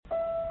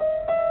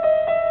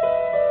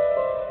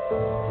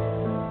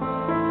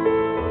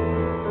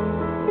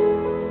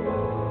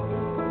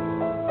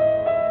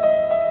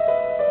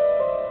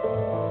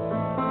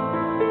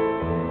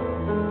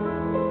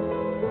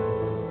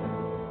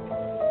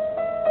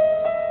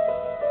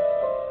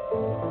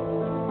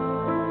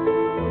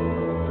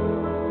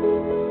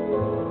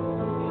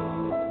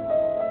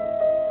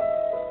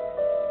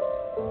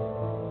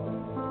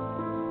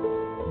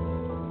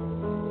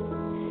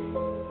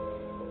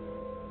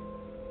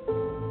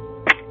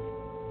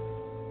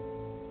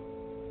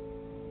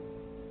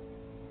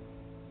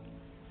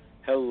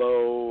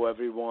Hello,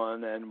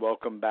 everyone, and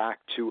welcome back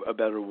to A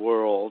Better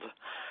World.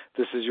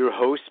 This is your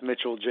host,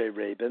 Mitchell J.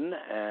 Rabin,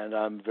 and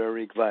I'm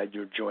very glad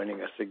you're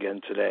joining us again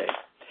today.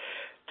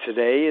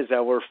 Today is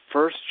our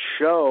first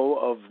show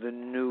of the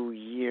new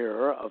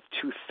year of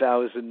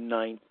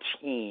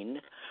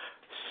 2019.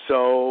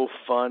 So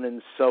fun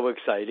and so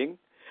exciting.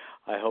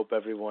 I hope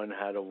everyone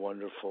had a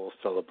wonderful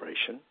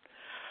celebration.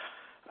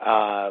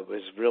 It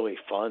was really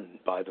fun,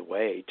 by the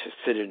way, to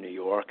sit in New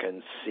York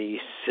and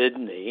see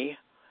Sydney,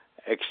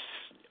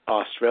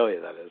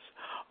 Australia that is,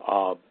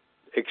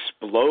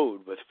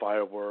 explode with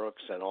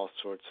fireworks and all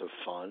sorts of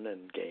fun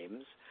and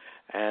games,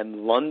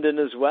 and London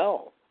as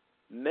well,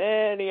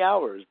 many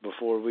hours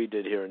before we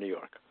did here in New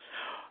York.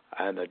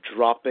 And the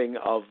dropping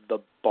of the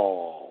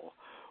ball.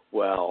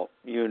 Well,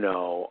 you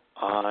know,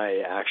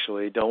 I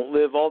actually don't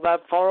live all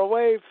that far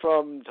away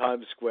from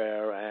Times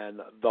Square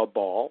and the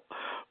ball,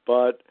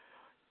 but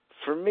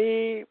for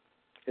me,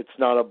 it's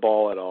not a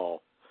ball at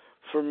all.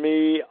 For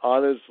me,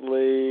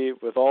 honestly,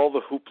 with all the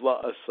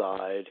hoopla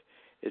aside,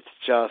 it's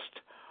just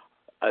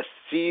a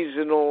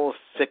seasonal,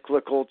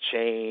 cyclical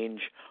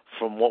change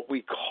from what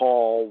we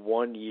call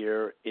one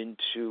year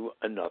into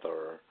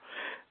another.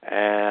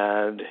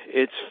 And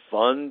it's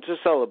fun to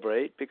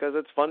celebrate because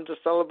it's fun to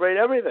celebrate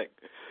everything.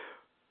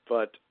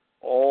 But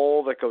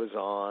all that goes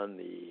on,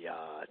 the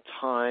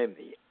time,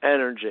 the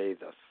energy,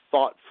 the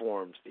thought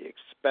forms, the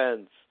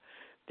expense,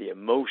 the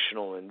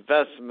emotional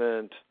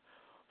investment,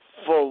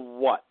 for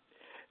what?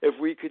 If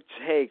we could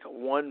take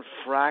one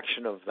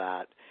fraction of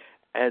that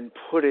and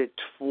put it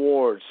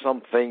towards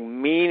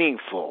something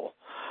meaningful,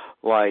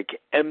 like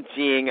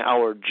emptying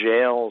our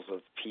jails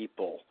of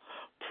people,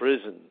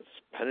 prisons,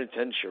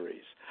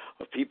 penitentiaries,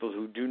 of people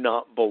who do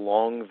not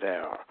belong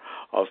there,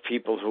 of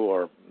people who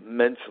are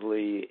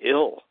mentally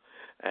ill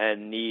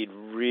and need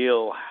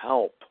real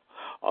help,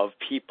 of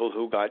people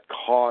who got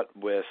caught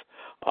with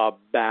a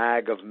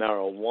bag of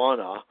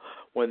marijuana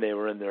when they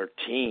were in their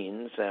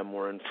teens and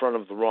were in front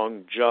of the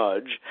wrong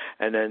judge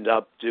and end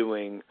up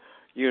doing,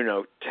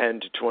 10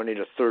 to 20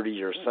 to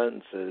 30-year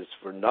sentences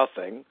for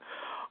nothing,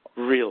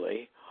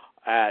 really,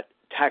 at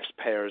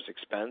taxpayers'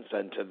 expense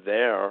and to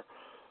their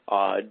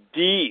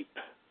deep,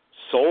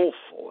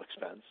 soulful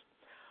expense.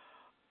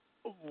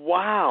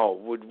 Wow,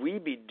 would we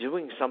be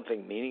doing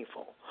something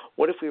meaningful?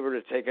 What if we were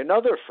to take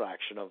another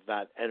fraction of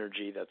that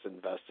energy that's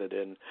invested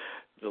in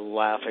the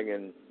laughing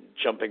and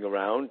jumping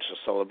around to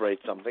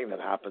celebrate something that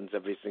happens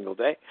every single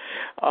day,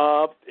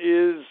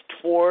 is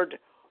toward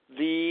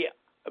the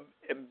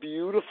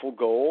beautiful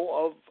goal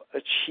of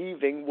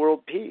achieving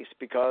world peace?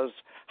 Because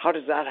how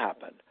does that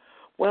happen?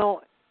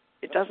 Well,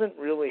 it doesn't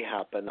really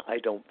happen, I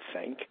don't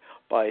think,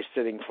 by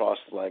sitting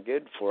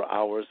cross-legged for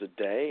hours a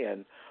day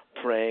and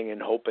praying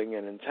and hoping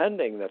and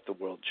intending that the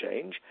world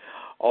change,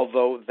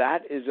 although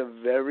that is a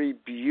very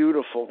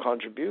beautiful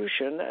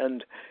contribution,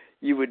 and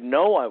you would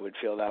know I would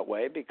feel that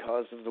way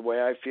because of the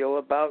way I feel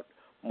about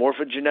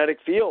morphogenetic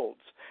fields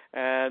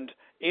and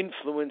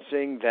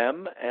influencing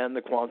them and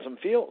the quantum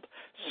field.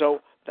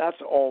 So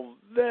that's all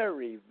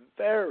very,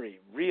 very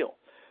real.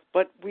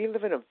 But we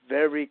live in a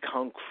very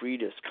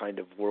concretist kind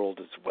of world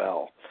as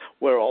well,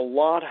 where a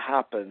lot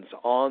happens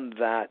on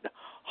that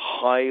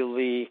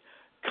highly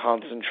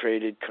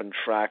concentrated,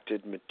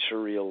 contracted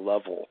material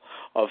level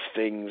of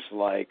things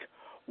like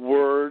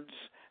words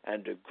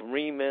and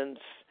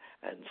agreements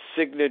and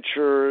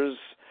signatures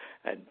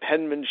and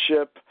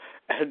penmanship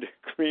and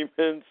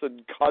agreements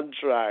and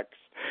contracts.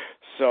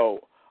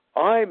 So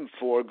I'm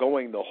for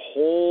going the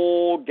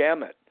whole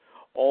gamut,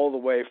 all the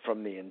way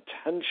from the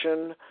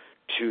intention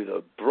to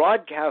the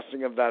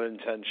broadcasting of that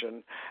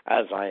intention,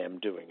 as I am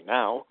doing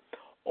now,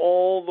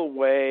 all the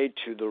way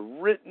to the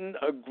written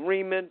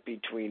agreement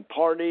between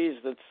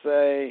parties that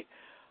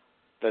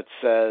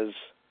says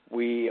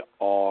we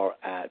are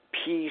at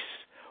peace,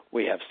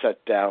 we have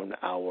set down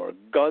our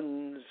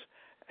guns,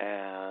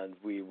 and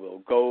we will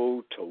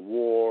go to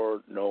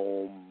war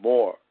no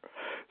more.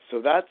 So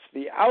that's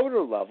the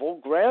outer level,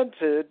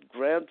 granted,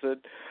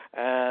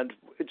 and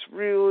it's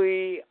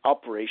really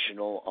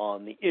operational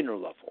on the inner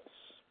levels.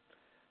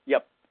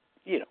 Yep,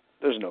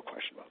 there's no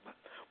question about that.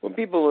 When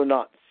people are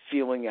not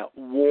feeling at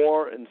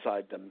war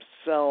inside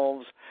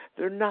themselves,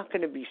 they're not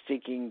going to be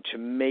seeking to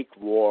make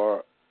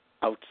war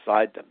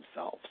outside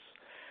themselves.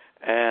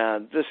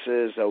 And this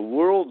is a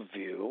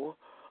worldview,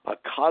 a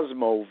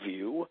cosmo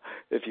view,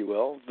 if you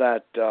will,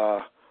 that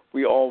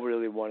we all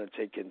really want to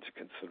take into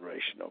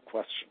consideration, no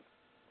question.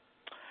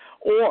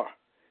 Or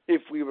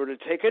if we were to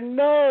take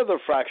another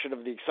fraction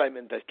of the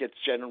excitement that gets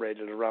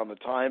generated around the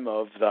time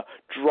of the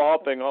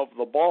dropping of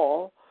the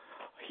ball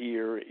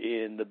here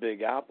in the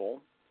Big Apple,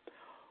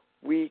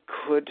 we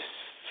could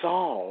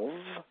solve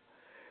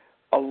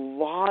a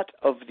lot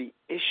of the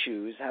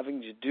issues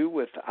having to do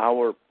with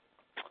our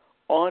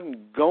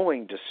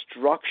ongoing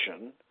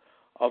destruction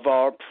of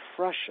our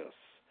precious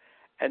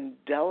and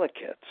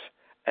delicate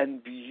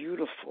and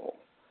beautiful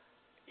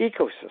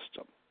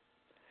ecosystem.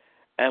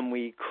 And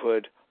we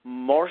could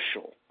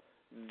marshal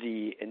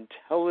the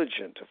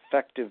intelligent,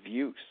 effective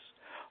use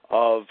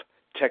of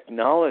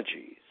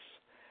technologies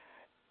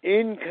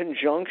in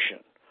conjunction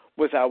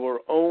with our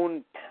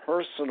own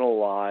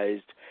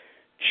personalized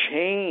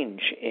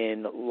change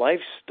in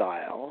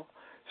lifestyle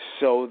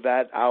so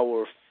that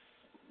our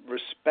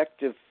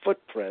respective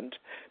footprint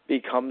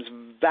becomes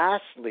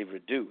vastly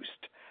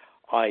reduced,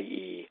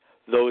 i.e.,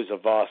 those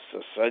of us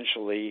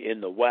essentially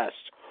in the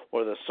West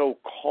or the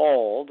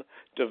so-called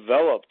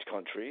developed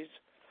countries.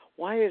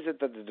 Why is it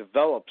that the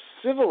developed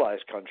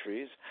civilized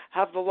countries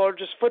have the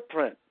largest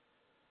footprint?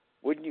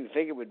 Wouldn't you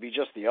think it would be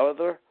just the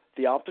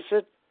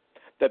opposite?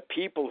 That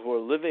people who are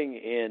living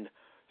in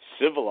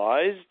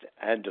civilized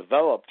and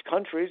developed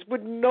countries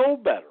would know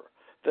better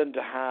than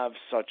to have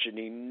such an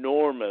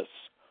enormous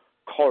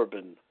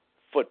carbon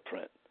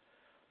footprint.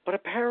 But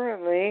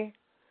apparently,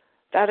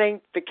 that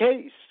ain't the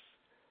case.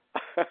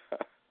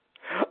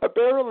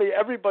 Apparently,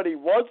 everybody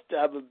wants to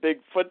have a big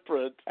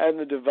footprint, and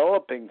the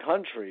developing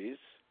countries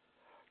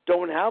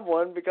don't have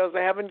one because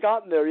they haven't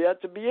gotten there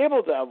yet to be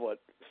able to have one.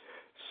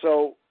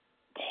 So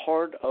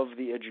part of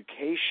the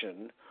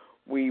education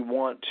we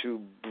want to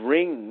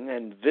bring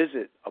and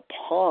visit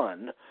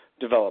upon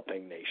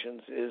developing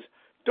nations is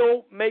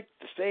don't make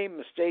the same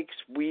mistakes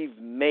we've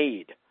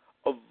made.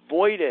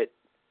 Avoid it.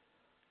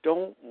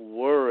 Don't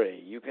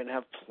worry. You can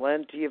have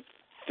plenty of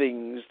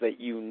things that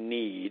you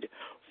need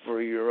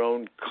for your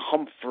own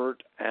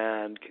comfort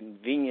and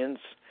convenience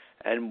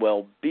and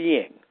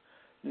well-being.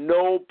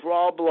 No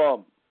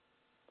problem.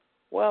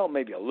 Well,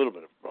 maybe a little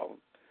bit of a problem.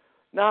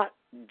 Not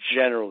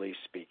generally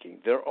speaking.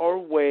 There are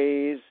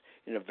ways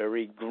in a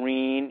very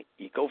green,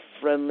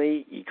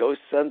 eco-friendly,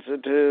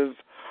 eco-sensitive,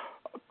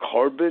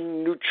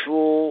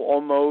 carbon-neutral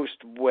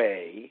almost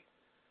way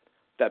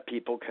that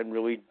people can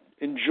really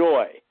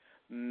enjoy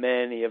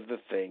many of the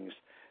things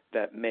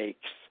that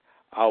makes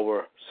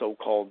our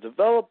so-called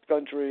developed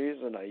countries,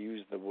 and I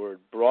use the word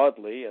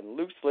broadly and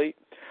loosely,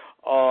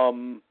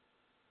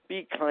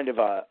 be kind of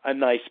a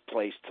nice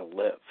place to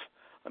live.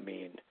 I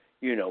mean,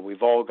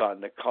 we've all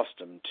gotten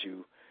accustomed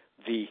to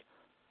the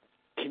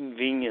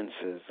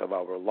conveniences of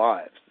our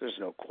lives. There's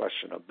no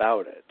question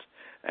about it.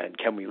 And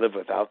can we live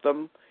without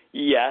them?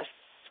 Yes.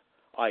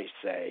 I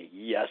say,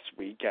 yes,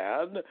 we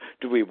can.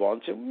 Do we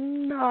want to?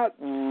 Not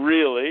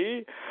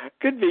really.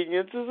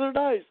 Conveniences are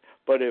nice.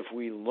 But if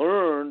we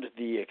learned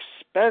the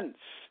expense,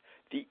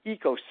 the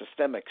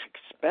ecosystemic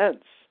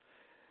expense,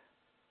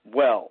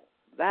 well,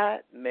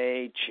 that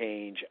may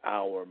change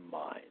our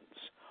minds.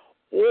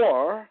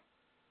 Or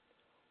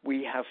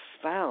we have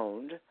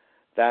found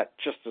that,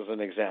 just as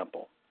an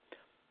example,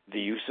 the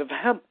use of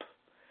hemp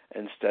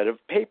instead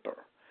of paper,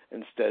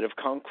 instead of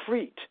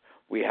concrete,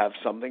 we have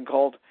something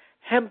called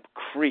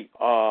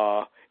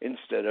hempcrete.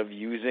 Instead of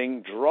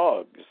using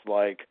drugs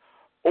like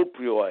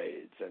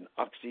opioids and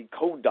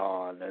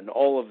oxycodone and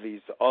all of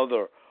these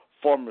other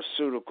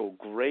pharmaceutical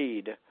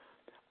grade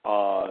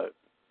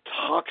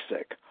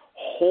toxic,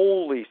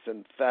 wholly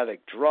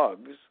synthetic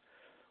drugs,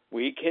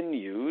 we can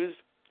use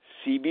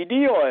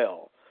CBD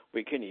oil.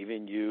 We can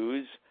even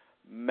use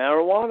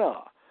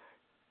marijuana.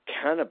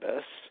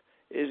 Cannabis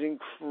is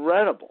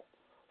incredible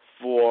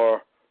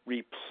for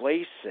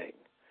replacing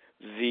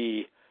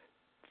the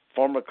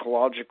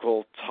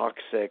pharmacological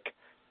toxic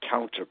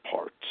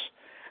counterparts.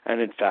 And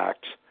in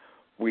fact,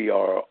 we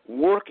are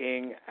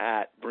working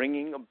at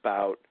bringing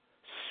about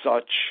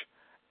such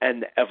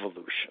an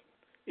evolution.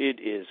 It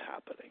is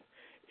happening.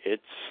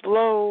 It's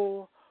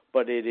slow,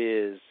 but it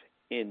is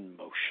in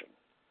motion.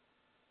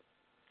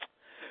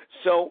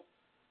 So,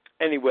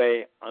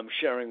 anyway, I'm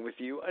sharing with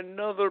you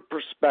another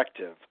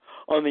perspective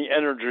on the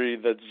energy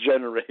that's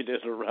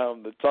generated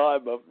around the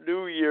time of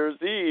New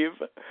Year's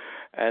Eve,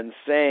 and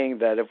saying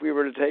that if we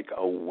were to take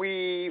a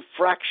wee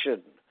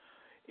fraction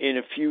in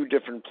a few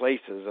different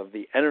places of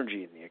the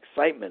energy and the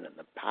excitement and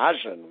the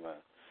passion, the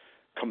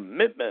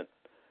commitment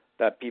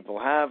that people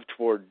have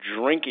toward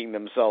drinking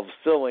themselves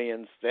silly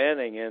and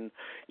standing in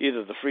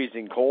either the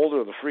freezing cold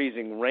or the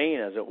freezing rain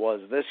as it was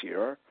this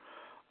year.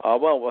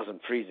 Well, it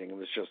wasn't freezing, it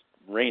was just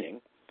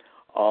raining.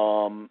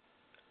 And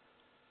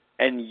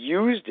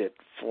used it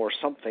for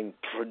something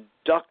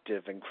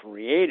productive and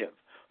creative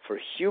for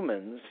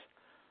humans,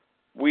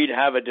 we'd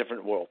have a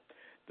different world.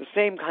 The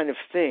same kind of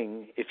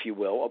thing, if you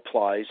will,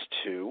 applies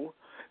to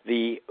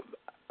the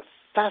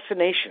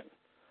fascination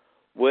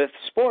with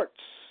sports,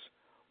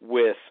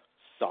 with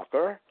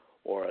soccer,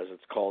 or as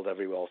it's called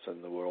everywhere else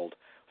in the world,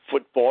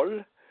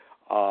 football,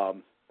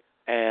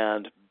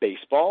 and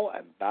baseball,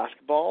 and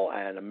basketball,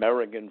 and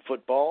American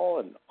football,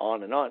 and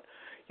on and on.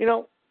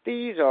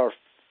 These are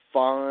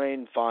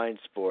fine, fine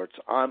sports.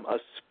 I'm a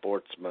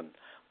sportsman.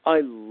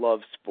 I love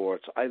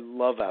sports. I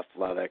love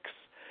athletics.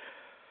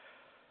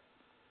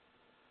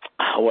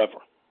 However,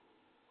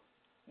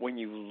 when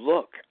you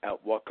look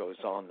at what goes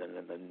on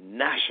and the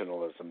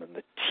nationalism and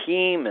the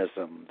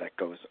teamism that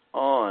goes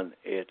on,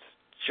 it's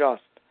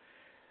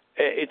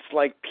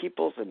like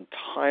people's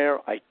entire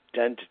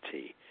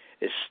identity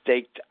is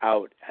staked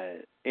out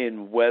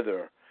in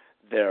whether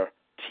their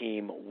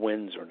team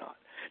wins or not.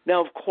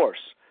 Now, of course,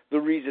 the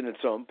reason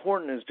it's so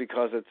important is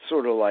because it's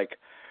sort of like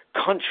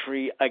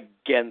country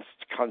against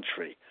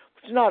country,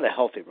 which is not a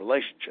healthy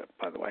relationship,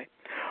 by the way.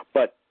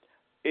 But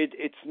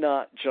it's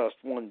not just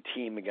one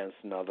team against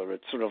another.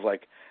 It's sort of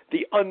like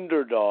the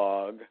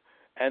underdog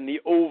and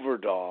the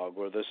overdog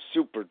or the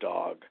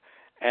superdog,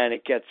 and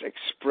it gets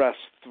expressed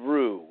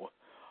through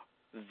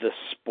the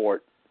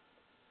sport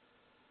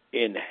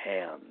in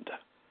hand,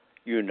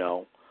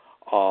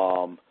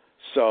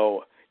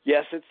 So,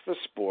 yes, it's the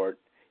sport.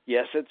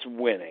 Yes, it's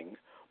winning,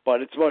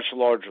 but it's much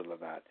larger than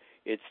that.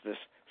 It's this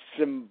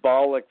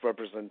symbolic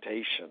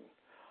representation,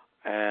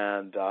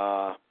 and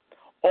all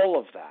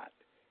of that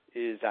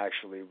is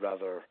actually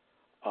rather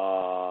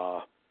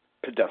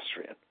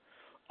pedestrian.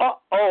 I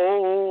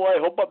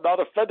hope I'm not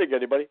offending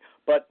anybody,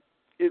 but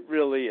it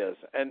really is.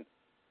 And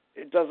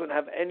it doesn't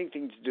have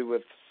anything to do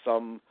with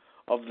some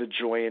of the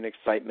joy and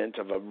excitement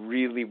of a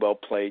really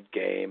well-played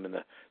game and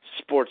the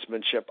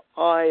sportsmanship.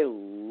 I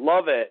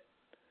love it,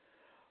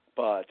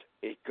 but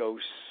it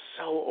goes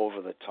so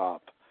over the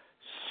top.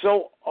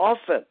 So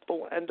often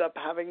we'll end up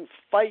having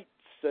fights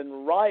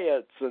and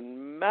riots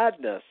and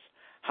madness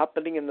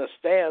happening in the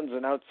stands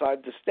and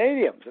outside the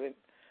stadiums. I mean,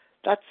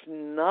 that's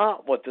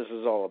not what this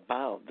is all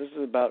about. This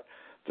is about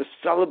the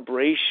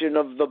celebration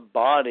of the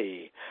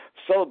body,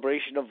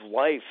 celebration of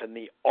life and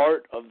the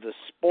art of the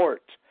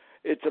sport.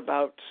 It's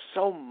about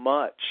so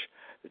much.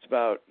 It's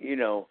about,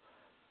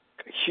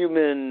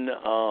 human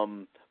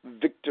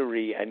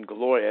victory and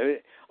glory. I mean,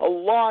 a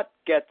lot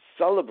gets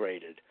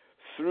celebrated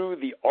through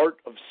the art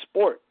of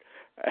sport,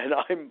 and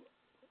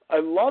I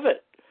love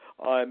it.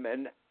 I'm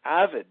an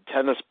avid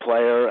tennis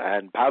player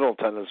and paddle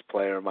tennis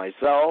player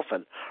myself,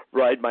 and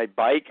ride my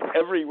bike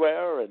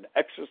everywhere and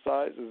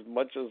exercise as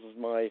much as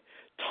my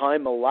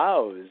time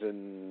allows,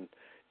 and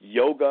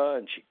yoga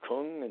and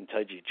qigong and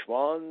tai chi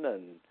chuan,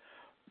 and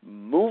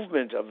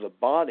movement of the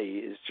body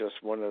is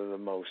just one of the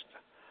most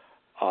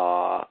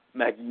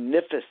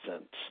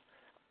magnificent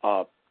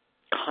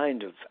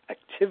kind of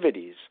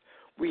activities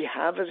we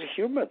have as a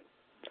human.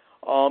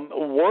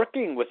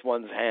 Working with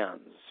one's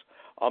hands,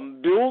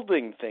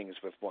 building things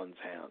with one's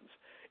hands,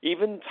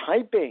 even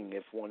typing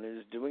if one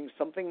is doing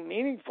something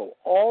meaningful.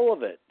 All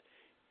of it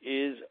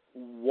is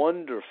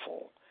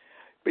wonderful.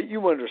 But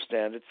you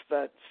understand, it's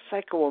that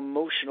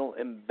psycho-emotional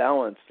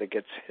imbalance that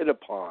gets hit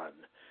upon,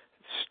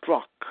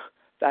 struck,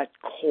 that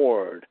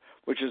chord,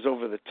 which is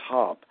over the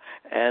top.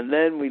 And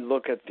then we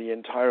look at the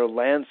entire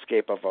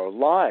landscape of our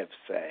lives,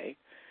 say,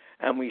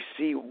 and we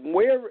see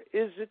where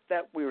is it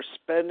that we're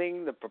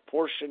spending the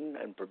proportion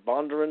and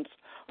preponderance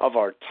of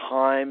our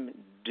time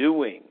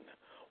doing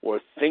or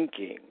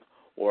thinking,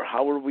 or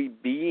how are we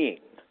being?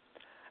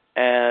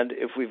 And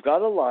if we've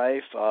got a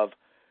life of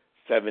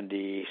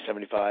 70,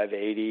 75,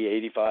 80,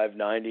 85,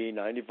 90,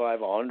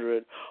 95,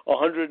 100,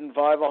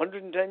 105,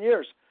 110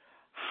 years,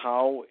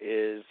 how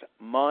is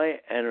my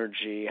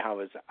energy, how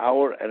is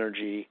our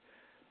energy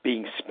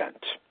being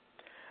spent?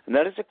 And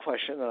that is a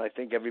question that I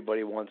think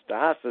everybody wants to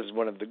ask. This is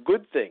one of the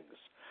good things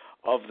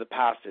of the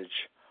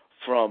passage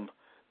from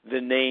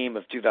the name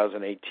of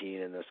 2018,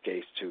 in this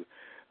case, to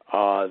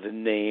the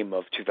name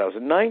of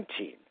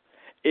 2019.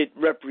 It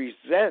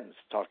represents,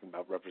 talking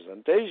about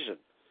representation,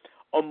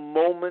 a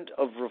moment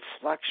of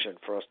reflection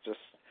for us to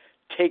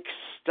take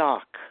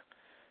stock,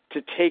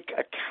 to take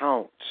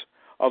account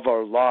of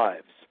our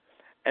lives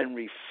and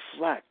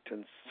reflect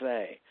and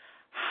say,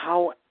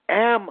 how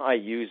am I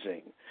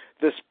using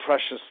this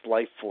precious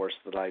life force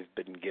that I've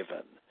been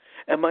given?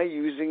 Am I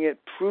using it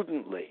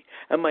prudently?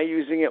 Am I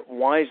using it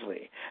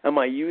wisely? Am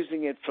I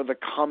using it for the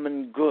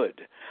common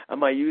good?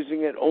 Am I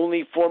using it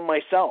only for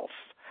myself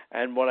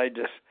and what I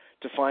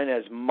define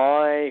as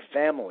my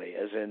family,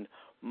 as in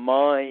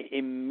my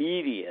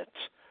immediate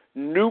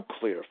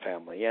nuclear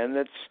family? And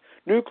it's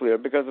nuclear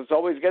because it's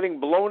always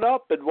getting blown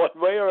up in one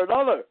way or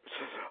another.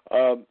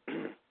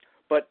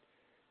 But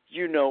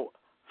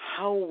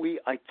how we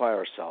identify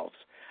ourselves,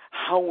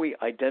 how we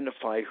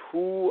identify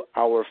who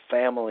our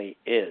family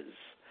is,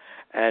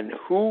 and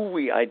who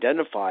we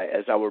identify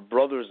as our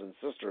brothers and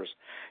sisters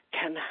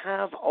can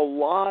have a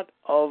lot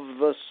of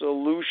the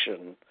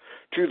solution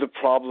to the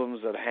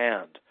problems at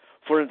hand.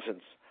 For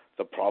instance,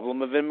 the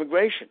problem of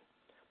immigration.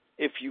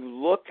 If you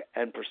look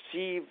and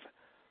perceive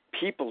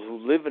people who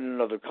live in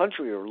another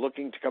country or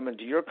looking to come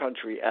into your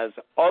country as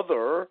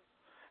other,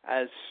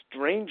 as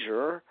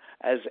stranger,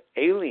 as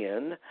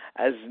alien,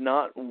 as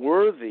not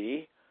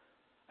worthy,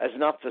 as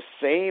not the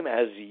same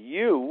as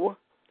you,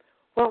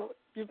 well,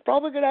 you're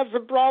probably going to have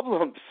some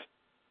problems.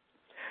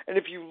 And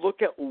if you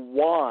look at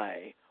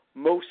why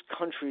most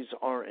countries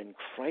are in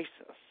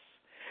crisis,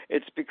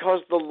 it's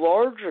because the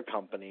larger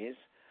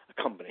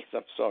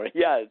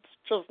it's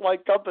just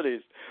like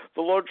companies.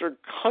 The larger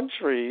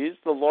countries,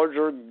 the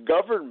larger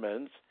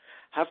governments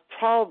have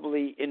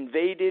probably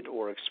invaded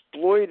or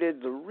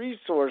exploited the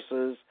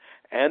resources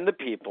and the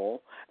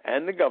people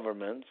and the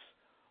governments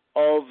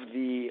of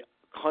the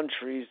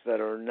countries that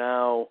are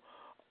now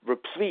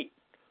replete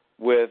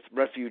with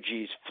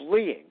refugees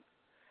fleeing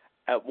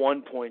at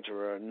one point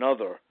or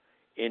another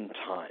in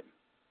time,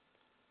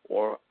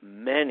 or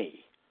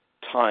many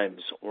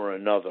times or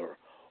another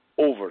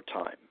over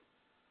time.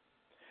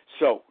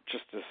 So,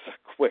 just as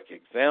a quick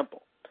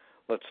example,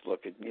 let's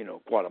look at,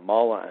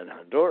 Guatemala and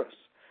Honduras.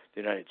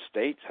 the United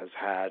States has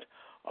had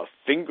a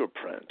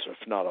fingerprint,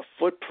 if not a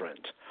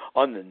footprint,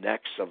 on the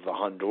necks of the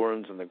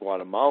Hondurans and the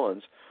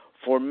Guatemalans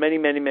for many,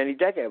 many, many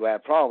decades,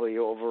 probably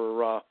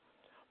over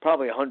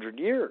 100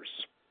 years.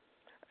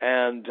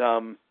 And,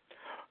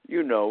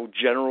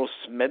 General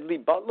Smedley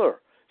Butler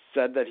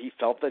said that he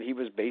felt that he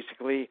was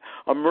basically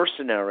a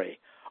mercenary,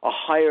 a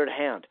hired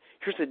hand.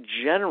 Here's a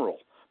general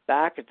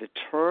back at the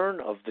turn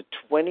of the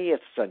 20th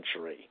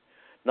century,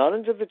 not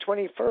into the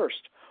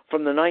 21st,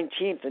 from the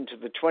 19th into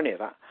the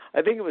 20th.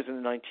 I think it was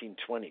in the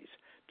 1920s.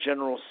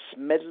 General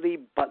Smedley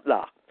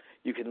Butler,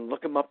 you can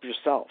look him up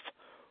yourself,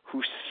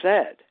 who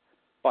said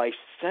by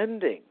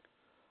sending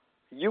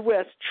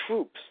U.S.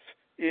 troops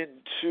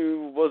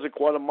into, was it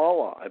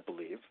Guatemala, I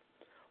believe,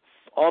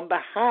 on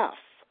behalf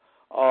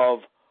of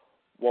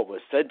what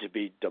was said to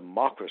be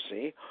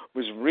democracy,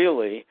 was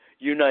really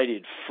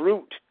United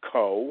Fruit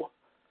Co.,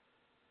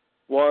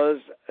 was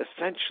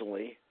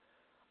essentially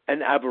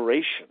an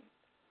aberration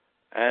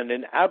and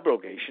an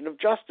abrogation of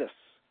justice.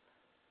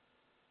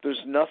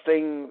 There's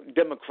nothing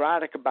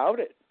democratic about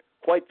it.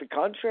 Quite the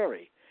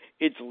contrary.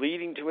 It's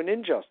leading to an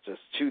injustice,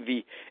 to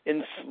the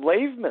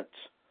enslavement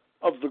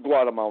of the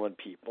Guatemalan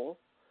people,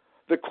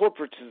 the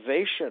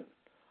corporatization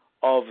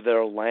of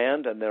their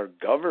land and their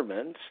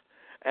government,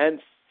 and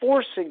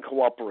forcing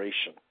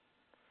cooperation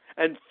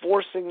and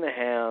forcing the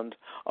hand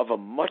of a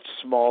much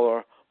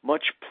smaller,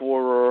 much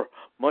poorer,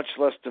 much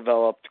less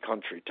developed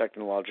country,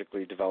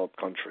 technologically developed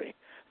country,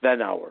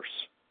 than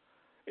ours.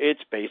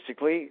 It's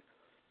basically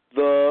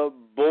the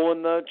bull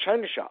in the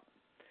china shop.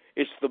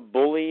 It's the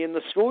bully in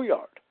the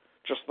schoolyard,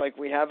 just like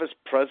we have as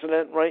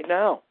president right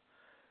now.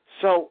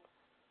 So,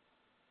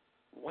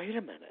 wait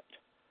a minute.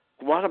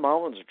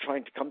 Guatemalans are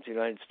trying to come to the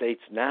United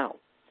States now,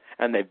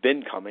 and they've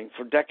been coming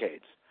for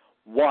decades.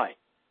 Why?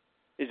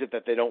 Is it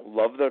that they don't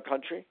love their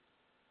country?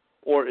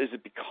 Or is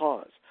it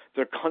because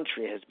their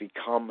country has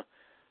become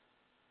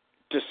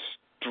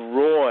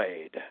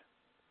destroyed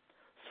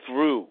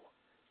through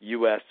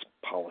U.S.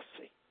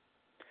 policy?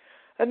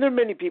 And there are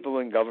many people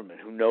in government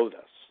who know this.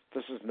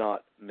 This is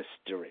not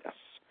mysterious.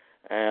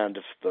 And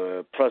if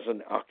the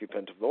present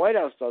occupant of the White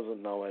House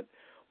doesn't know it,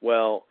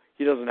 well,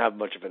 he doesn't have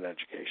much of an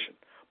education.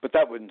 But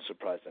that wouldn't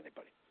surprise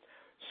anybody.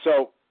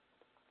 So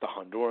the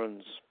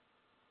Hondurans,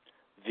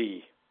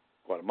 the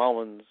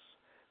Guatemalans,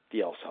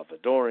 the El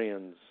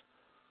Salvadorians,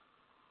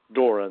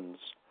 Dorans,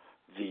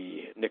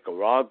 the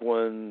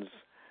Nicaraguans,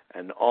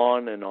 and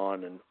on and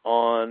on and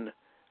on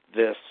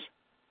this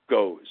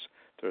goes.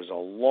 There's a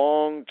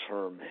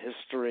long-term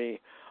history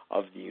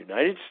of the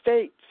United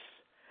States,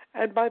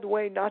 and by the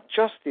way, not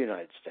just the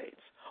United States,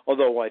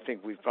 although I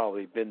think we've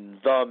probably been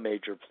the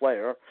major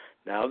player.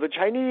 Now the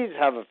Chinese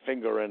have a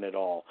finger in it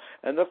all,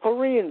 and the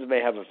Koreans may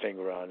have a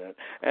finger on it,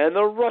 and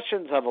the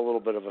Russians have a little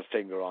bit of a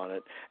finger on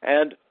it,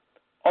 and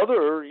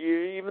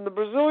even the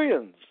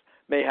Brazilians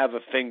may have a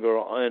finger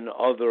in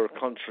other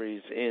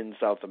countries in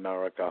South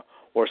America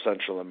or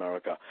Central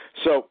America.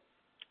 So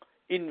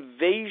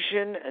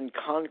invasion and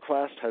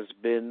conquest has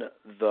been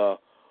the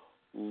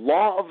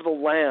law of the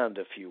land,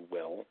 if you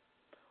will,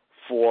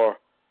 for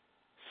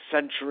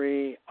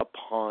century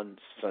upon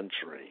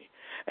century.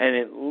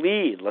 And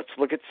let's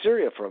look at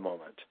Syria for a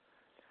moment.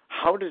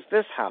 How does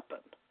this happen?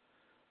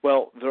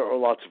 Well, there are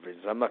lots of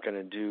reasons. I'm not going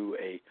to do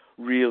a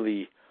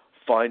really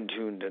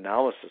fine-tuned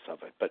analysis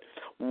of it, but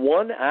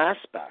one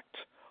aspect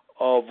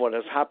of what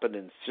has happened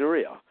in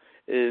Syria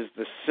is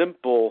the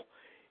simple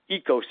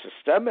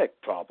ecosystemic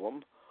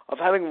problem of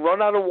having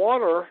run out of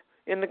water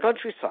in the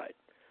countryside.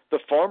 The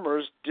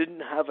farmers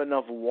didn't have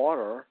enough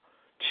water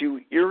to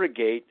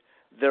irrigate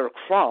their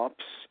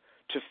crops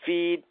to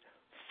feed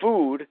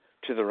food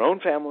to their own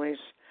families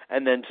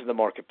and then to the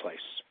marketplace.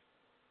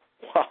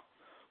 Well,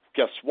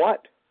 guess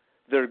what?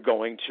 They're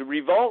going to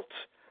revolt.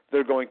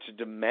 They're going to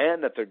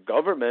demand that their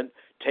government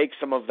take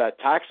some of that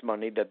tax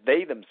money that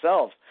they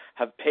themselves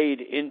have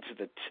paid into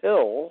the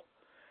till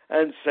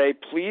and say,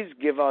 please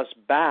give us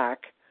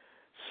back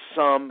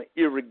some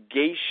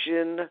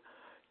irrigation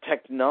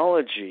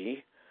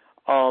technology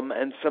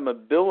and some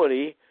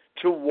ability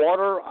to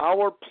water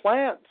our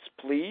plants,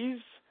 please,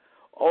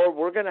 or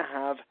we're going to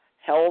have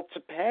hell to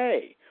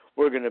pay.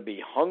 We're going to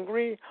be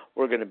hungry,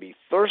 we're going to be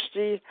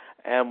thirsty,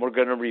 and we're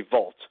going to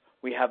revolt.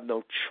 We have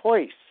no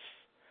choice,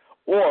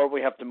 or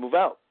we have to move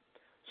out.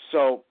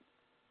 So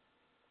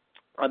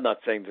I'm not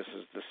saying this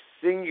is the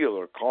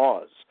singular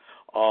cause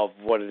of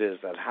what it is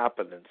that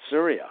happened in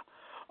Syria,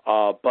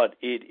 but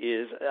it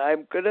is,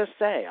 I'm going to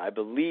say, I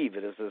believe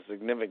it is a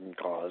significant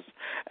cause.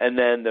 And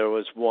then there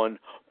was one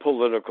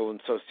political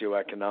and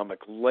socioeconomic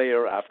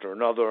layer after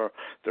another.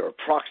 There are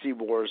proxy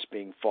wars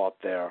being fought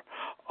there,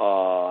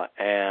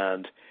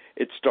 and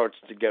it starts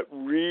to get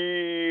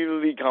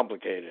really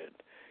complicated.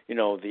 You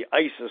know, the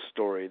ISIS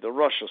story, the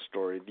Russia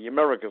story, the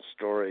America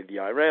story, the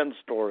Iran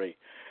story,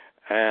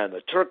 and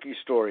the Turkey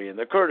story, and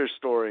the Kurdish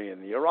story,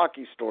 and the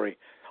Iraqi story,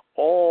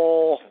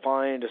 all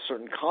find a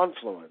certain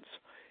confluence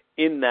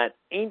in that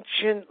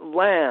ancient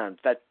land,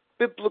 that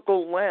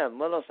biblical land.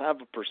 Let us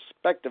have a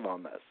perspective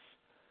on this,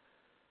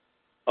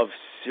 of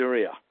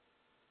Syria.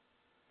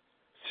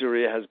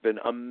 Syria has been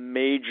a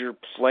major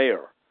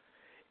player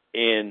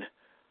in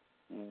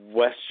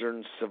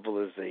Western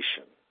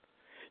civilization.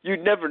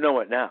 You'd never know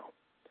it now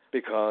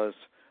because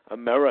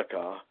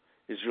America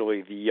is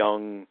really the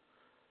young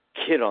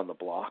kid on the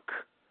block.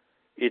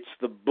 It's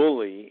the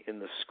bully in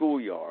the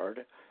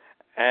schoolyard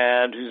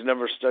and who's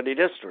never studied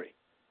history,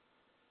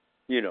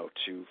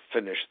 to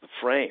finish the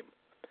frame,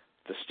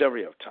 the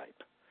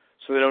stereotype.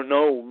 So they don't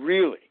know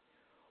really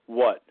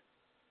what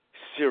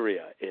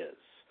Syria is,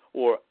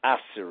 or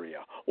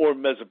Assyria, or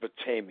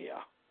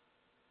Mesopotamia.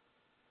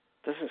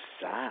 This is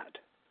sad,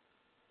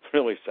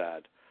 really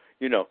sad.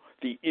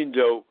 The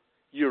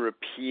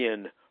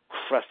Indo-European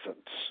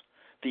crescent,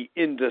 the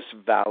Indus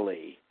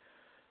Valley.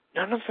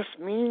 None of this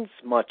means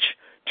much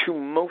to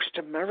most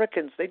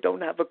Americans. They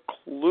don't have a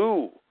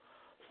clue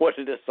what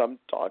it is I'm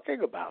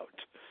talking about.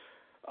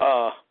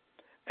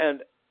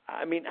 And,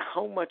 I mean,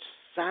 how much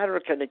sadder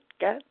can it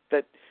get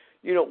that,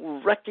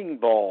 wrecking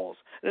balls,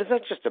 and it's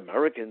not just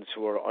Americans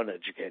who are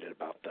uneducated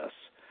about this.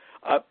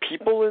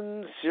 People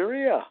in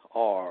Syria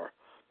are.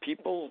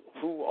 People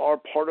who are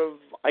part of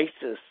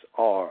ISIS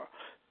are.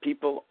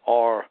 People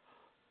are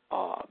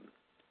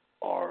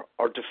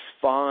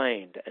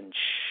defined and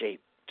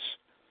shaped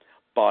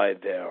by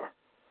their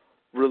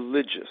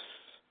religious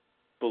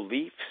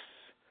beliefs,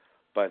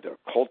 by their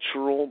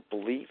cultural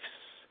beliefs,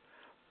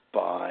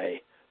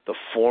 by the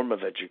form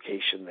of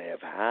education they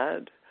have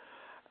had,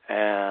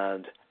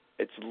 and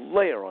it's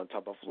layer on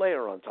top of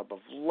layer on top of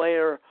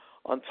layer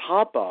on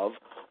top of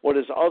what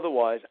is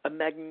otherwise a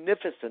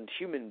magnificent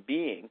human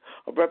being,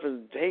 a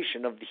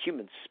representation of the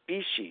human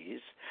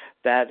species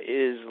that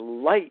is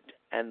light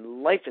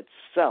and life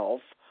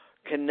itself,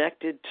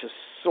 connected to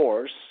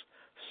source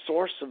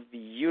of the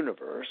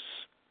universe,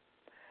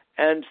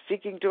 and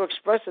seeking to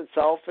express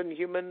itself in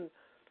human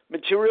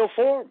material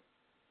form.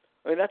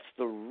 I mean, that's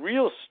the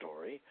real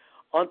story,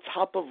 on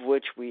top of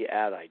which we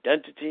add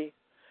identity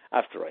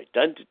after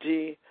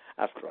identity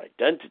after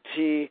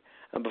identity,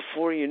 and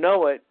before you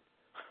know it,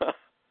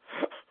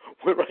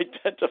 we're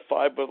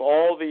identified with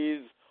all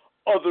these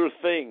other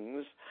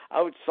things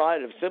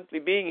outside of simply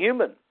being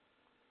human,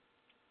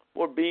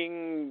 or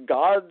being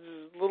God's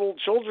little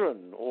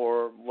children,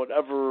 or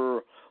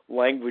whatever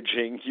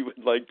languaging you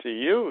would like to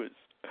use.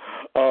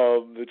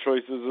 The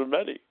choices are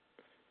many.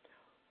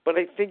 But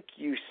I think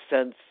you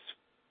sense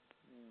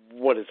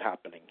what is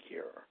happening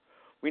here.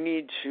 We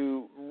need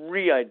to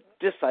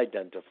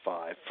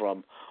disidentify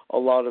from a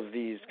lot of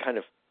these kind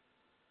of,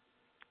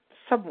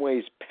 some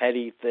ways,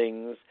 petty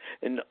things,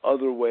 in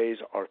other ways,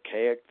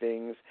 archaic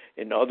things,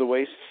 in other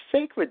ways,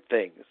 sacred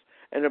things,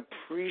 and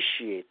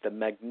appreciate the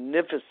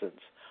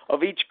magnificence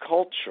of each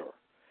culture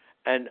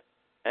and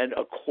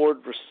accord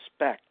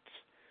respect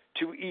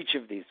to each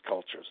of these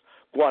cultures.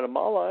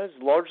 Guatemala is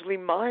largely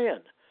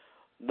Mayan.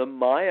 The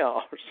Maya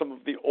are some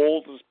of the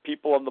oldest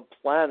people on the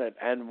planet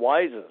and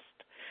wisest,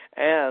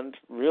 and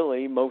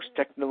really most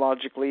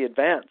technologically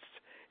advanced,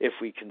 if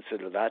we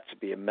consider that to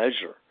be a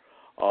measure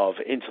of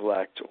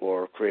intellect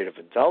or creative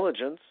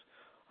intelligence.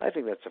 I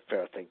think that's a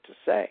fair thing to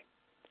say.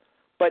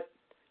 But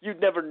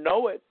you'd never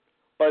know it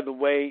by the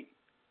way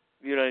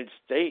the United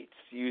States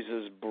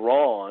uses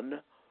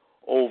brawn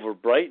over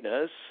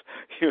brightness,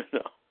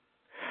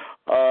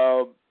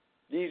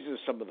 These are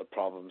some of the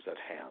problems at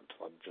hand.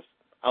 I'm just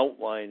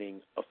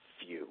outlining a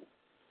few.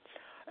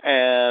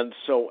 And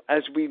so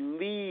as we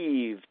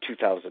leave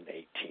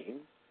 2018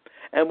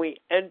 and we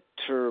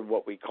enter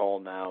what we call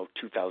now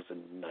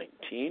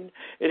 2019,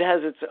 it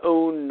has its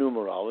own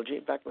numerology.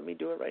 In fact, let me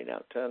do it right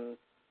now. 10,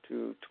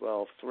 2,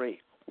 12, 3.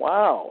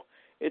 Wow,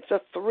 it's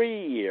a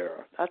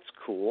 3-year. That's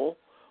cool.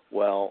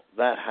 Well,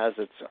 that has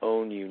its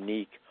own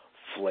unique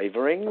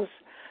flavorings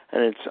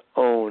and its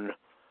own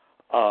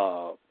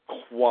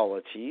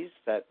qualities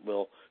that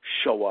will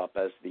show up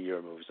as the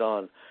year moves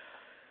on.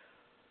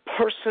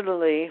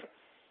 Personally,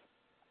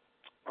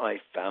 I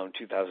found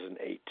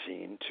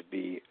 2018 to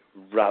be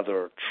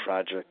rather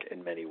tragic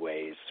in many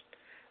ways,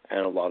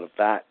 and a lot of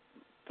that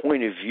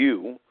point of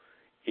view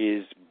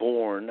is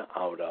born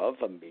out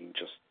of, I'm being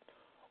just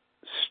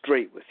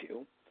straight with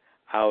you,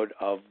 out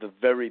of the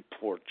very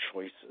poor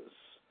choices,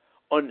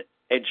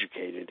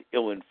 uneducated,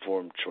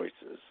 ill-informed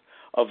choices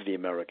of the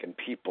American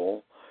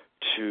people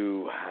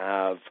to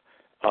have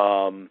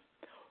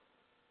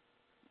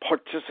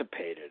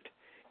participated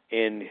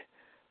in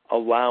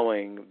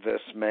allowing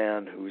this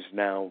man who's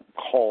now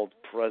called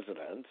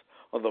president,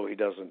 although he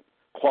doesn't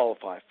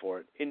qualify for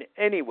it in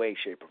any way,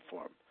 shape, or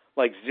form,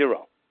 like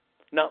zero,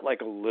 not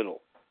like a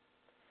little,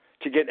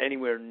 to get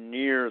anywhere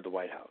near the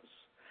White House.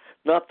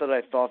 Not that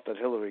I thought that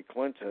Hillary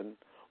Clinton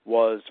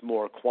was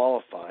more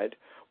qualified.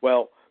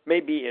 Well,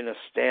 maybe in a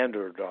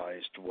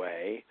standardized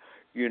way,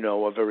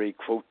 a very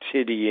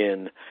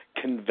quotidian,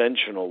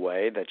 conventional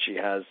way, that she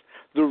has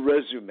the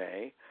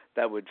resume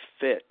that would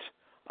fit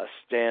a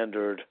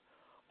standard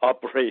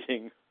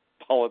operating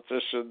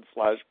politician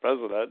 /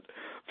 president.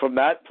 From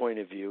that point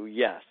of view,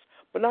 yes,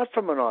 but not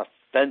from an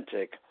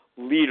authentic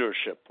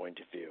leadership point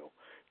of view,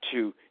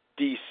 to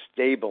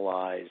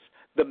destabilize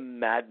the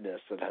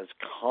madness that has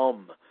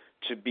come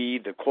to be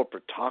the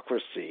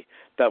corporatocracy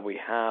that we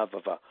have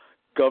of a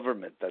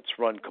government that's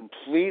run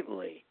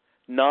completely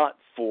not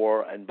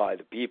for and by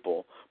the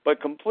people,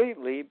 but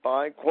completely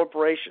by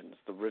corporations,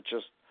 the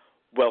richest,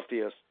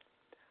 wealthiest,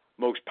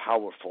 most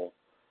powerful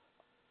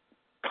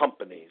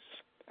companies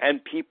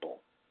and people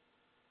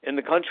in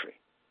the country,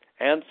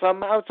 and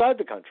some outside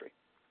the country.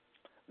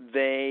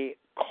 They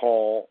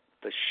call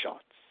the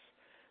shots.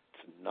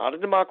 It's not a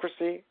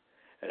democracy.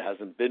 It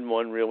hasn't been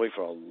one really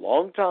for a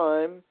long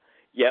time,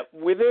 yet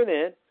within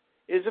it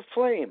is a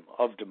flame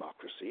of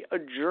democracy, a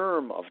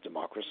germ of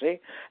democracy,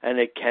 and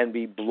it can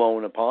be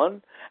blown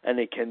upon, and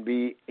it can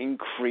be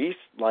increased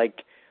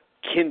like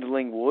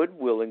kindling wood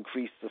will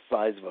increase the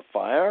size of a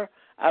fire.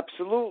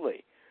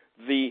 Absolutely.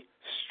 The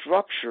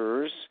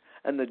structures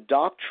and the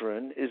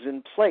doctrine is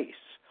in place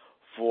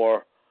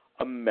for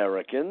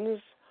Americans,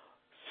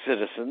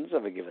 citizens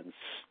of a given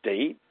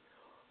state,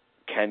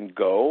 can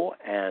go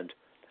and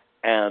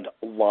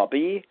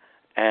lobby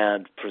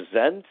and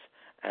present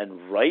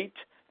and write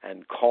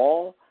and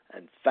call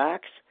and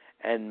fax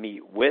and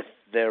meet with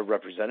their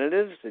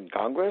representatives in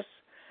Congress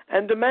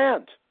and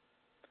demand.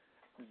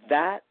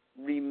 That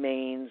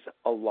remains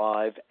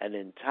alive and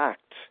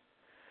intact.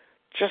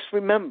 Just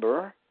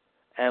remember,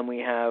 and we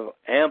have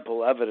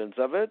ample evidence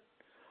of it,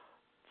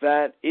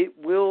 that it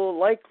will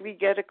likely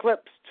get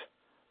eclipsed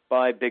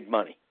by big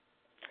money.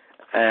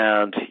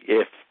 And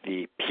if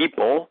the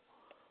people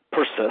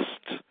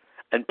persist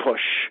and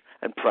push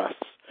and press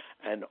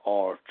and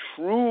are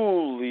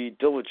truly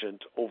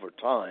diligent over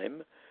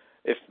time,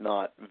 if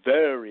not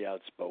very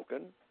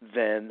outspoken,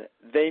 then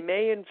they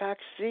may in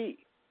fact see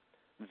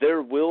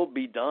their will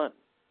be done.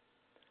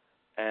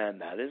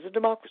 And that is a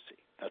democracy.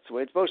 That's the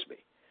way it's supposed to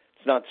be.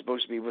 It's not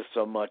supposed to be with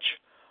so much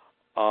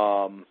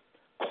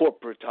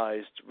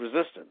corporatized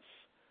resistance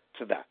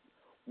to that.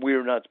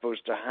 We're not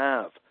supposed to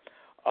have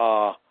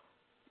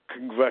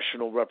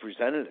congressional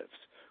representatives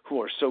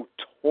who are so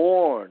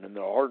torn in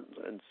their heart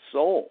and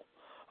soul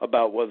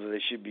about whether they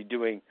should be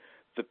doing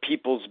the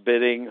people's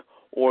bidding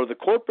or the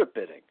corporate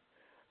bidding.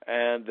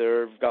 And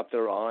they've got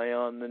their eye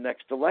on the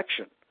next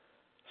election.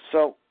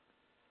 So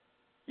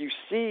you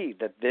see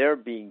that they're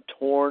being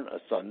torn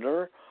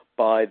asunder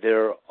by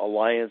their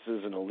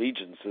alliances and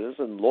allegiances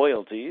and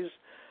loyalties,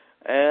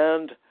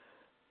 and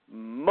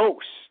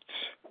most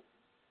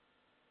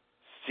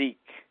seek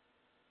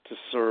to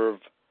serve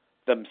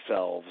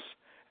themselves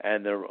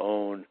and their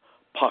own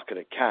pocket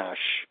of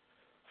cash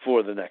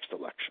for the next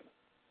election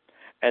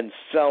and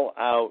sell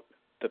out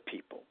the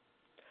people.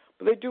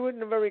 But they do it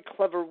in a very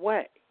clever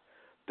way.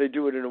 They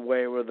do it in a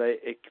way where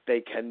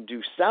they can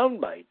do sound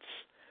bites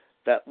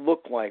that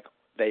look like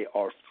they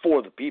are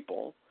for the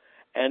people,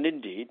 and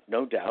indeed,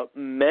 no doubt,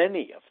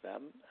 many of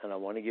them, and I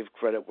want to give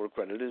credit where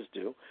credit is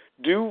due,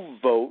 do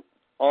vote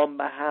on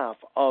behalf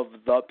of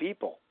the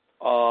people.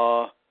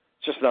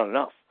 Just not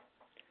enough.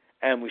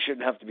 And we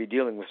shouldn't have to be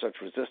dealing with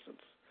such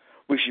resistance.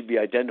 We should be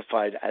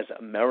identified as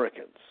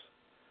Americans,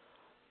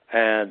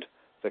 and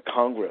the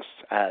Congress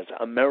as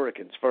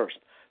Americans first,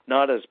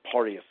 not as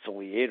party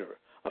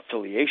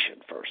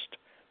affiliation first.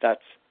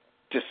 That's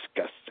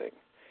disgusting.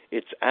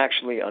 It's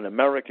actually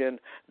un-American.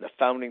 The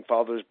Founding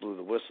Fathers blew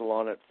the whistle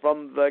on it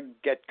from the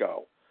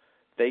get-go.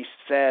 They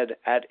said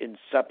at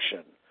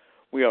inception,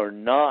 we are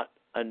not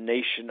a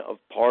nation of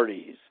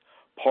parties.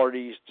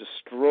 Parties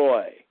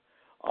destroy.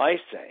 I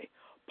say,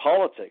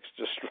 politics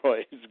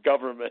destroys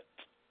government.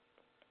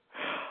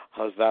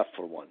 How's that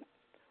for one?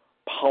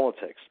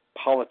 Politics,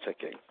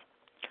 politicking,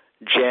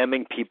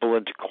 jamming people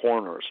into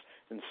corners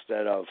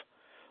instead of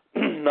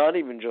not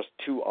even just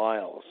two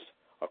aisles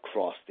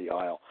across the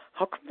aisle.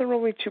 How come there are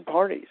only two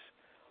parties?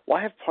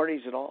 Why have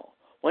parties at all?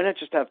 Why not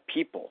just have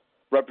people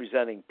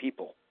representing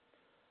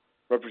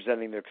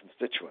their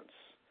constituents,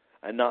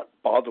 and not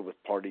bother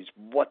with parties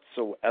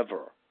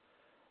whatsoever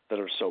that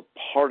are so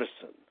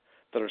partisan,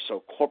 that are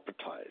so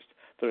corporatized,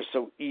 that are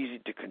so easy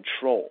to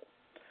control?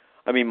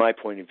 I mean, my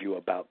point of view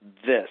about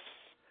this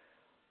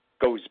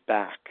goes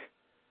back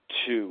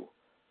to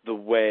the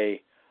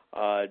way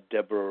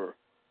Deborah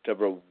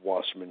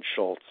Wasserman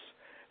Schultz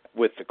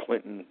with the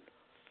Clinton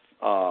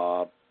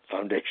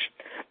Foundation,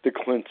 the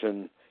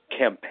Clinton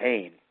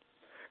campaign,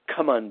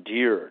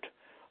 commandeered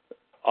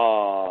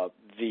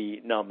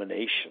the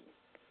nomination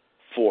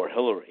for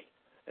Hillary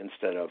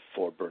instead of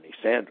for Bernie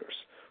Sanders,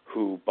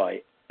 who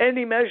by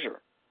any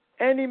measure,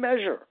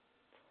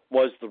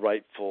 was the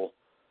rightful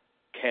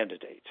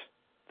candidate,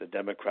 the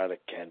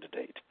Democratic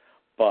candidate.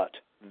 But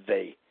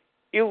they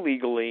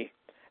illegally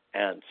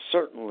and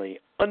certainly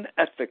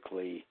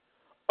unethically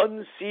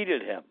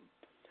unseated him.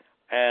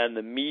 And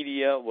the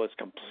media was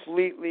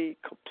completely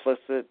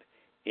complicit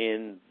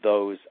in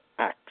those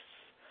acts.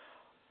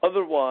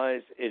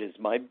 Otherwise, it is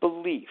my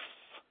belief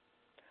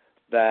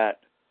that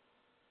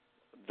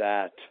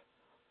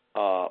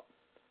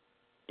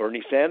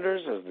Bernie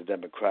Sanders, as the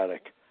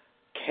Democratic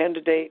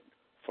candidate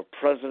for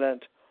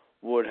president,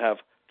 would have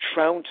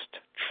trounced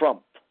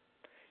Trump.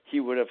 He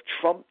would have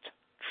trumped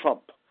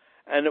Trump.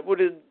 And it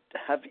wouldn't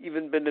have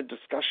even been a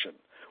discussion.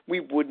 We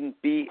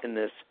wouldn't be in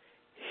this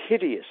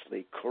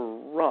hideously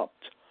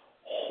corrupt,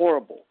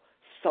 horrible,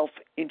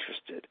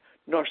 self-interested,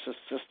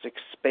 narcissistic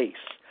space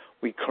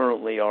we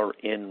currently are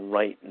in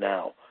right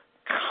now,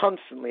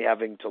 constantly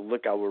having to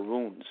lick our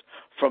wounds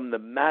from the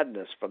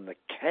madness, from the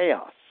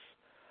chaos,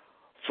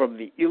 from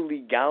the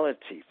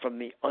illegality, from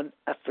the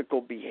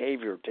unethical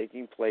behavior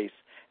taking place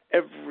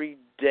every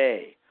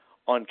day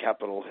on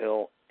Capitol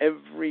Hill,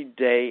 every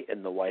day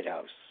in the White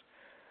House.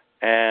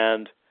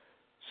 And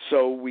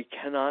so we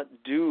cannot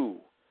do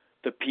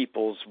the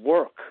people's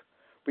work.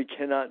 We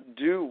cannot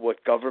do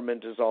what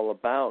government is all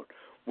about,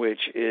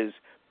 which is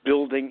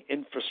building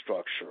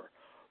infrastructure,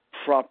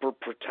 proper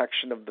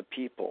protection of the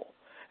people,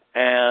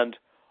 and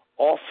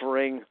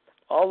offering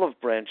olive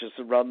branches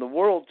around the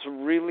world to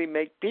really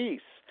make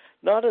peace,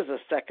 not as a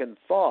second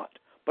thought,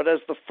 but as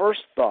the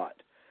first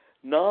thought,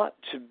 not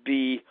to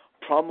be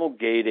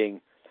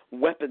promulgating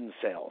weapon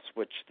sales,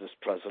 which this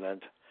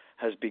president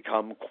has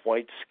become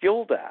quite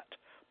skilled at.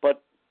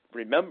 But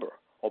remember,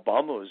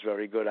 Obama was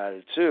very good at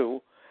it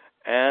too,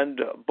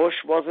 and Bush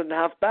wasn't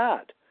half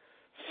bad.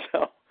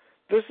 So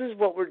this is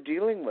what we're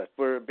dealing with.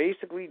 We're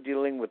basically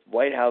dealing with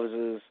White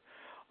Houses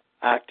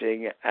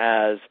acting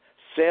as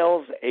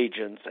sales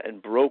agents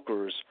and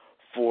brokers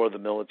for the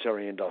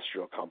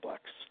military-industrial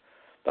complex.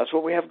 That's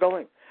what we have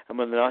going. And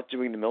when they're not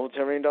doing the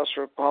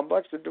military-industrial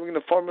complex, they're doing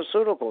the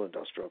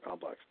pharmaceutical-industrial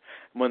complex.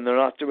 And when they're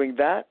not doing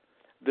that,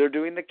 they're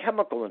doing the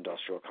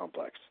chemical-industrial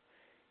complex.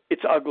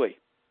 It's ugly.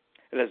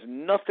 It has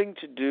nothing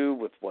to do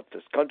with what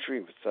this country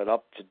was set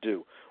up to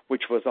do,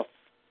 which was a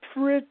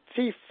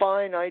pretty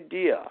fine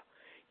idea,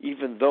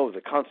 even though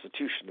the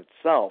Constitution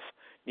itself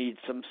needs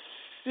some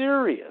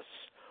serious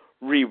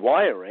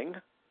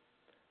rewiring.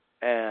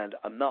 And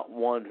I'm not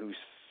one who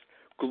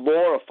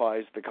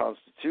glorifies the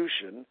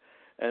Constitution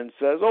and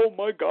says, oh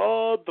my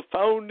God, the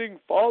founding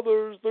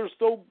fathers, they're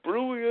so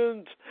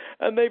brilliant,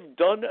 and they've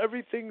done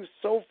everything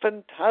so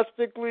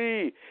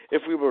fantastically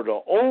if we were to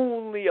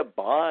only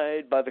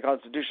abide by the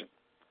Constitution.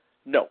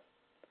 No,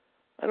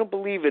 I don't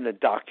believe in a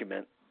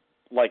document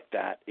like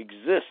that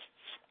exists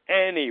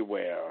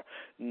anywhere,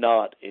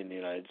 not in the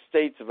United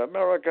States of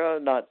America,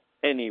 not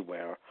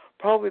anywhere.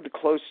 Probably the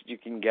closest you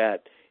can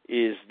get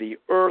is the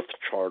Earth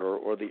Charter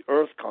or the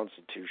Earth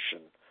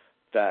Constitution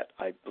that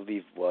I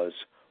believe was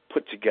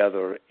put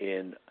together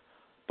in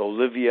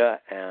Bolivia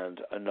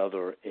and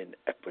another in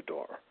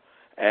Ecuador,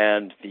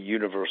 and the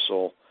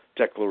Universal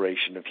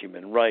Declaration of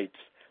Human Rights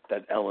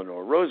that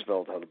Eleanor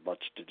Roosevelt had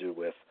much to do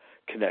with,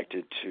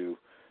 connected to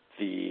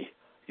the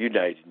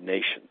United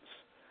Nations.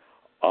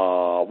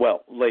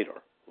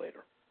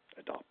 Later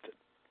adopted.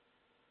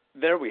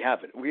 There we have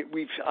it.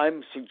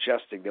 I'm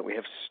suggesting that we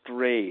have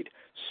strayed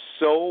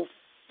so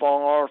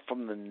far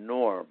from the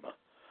norm,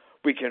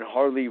 we can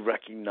hardly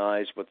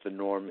recognize what the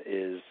norm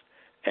is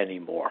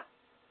anymore.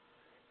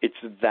 It's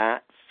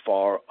that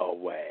far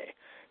away.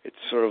 It's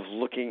sort of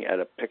looking at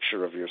a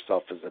picture of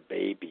yourself as a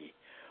baby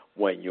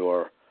when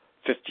you're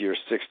 50 or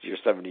 60 or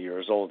 70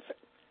 years old.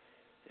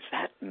 Is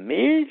that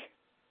me?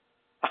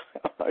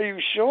 Are you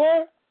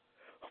sure?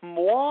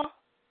 Moi?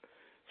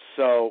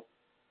 So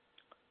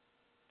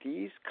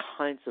these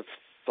kinds of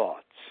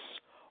thoughts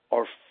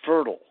are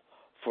fertile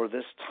for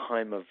this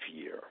time of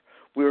year.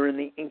 We're in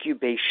the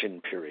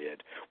incubation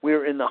period.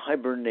 We're in the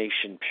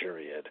hibernation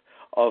period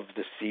of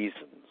the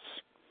seasons.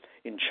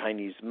 In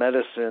Chinese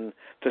medicine,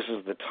 this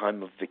is the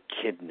time of the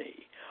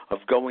kidney, of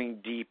going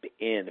deep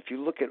in. If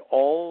you look at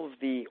all of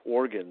the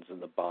organs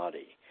in the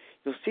body,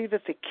 you'll see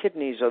that the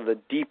kidneys are the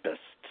deepest.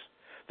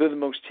 They're the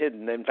most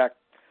hidden. In fact,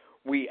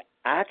 we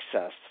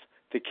access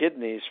the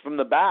kidneys from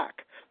the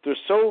back. They're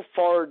so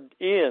far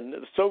in,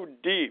 so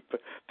deep,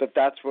 that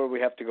that's where we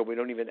have to go. We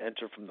don't even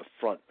enter from the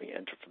front. We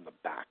enter from the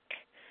back.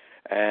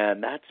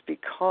 And that's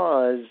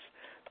because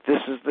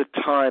this is the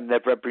time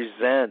that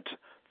represent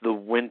the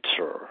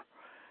winter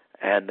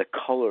and the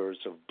colors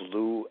of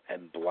blue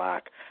and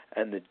black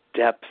and the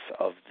depth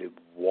of the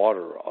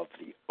water of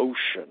the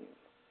ocean.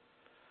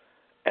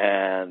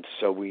 And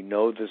so we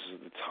know this is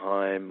the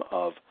time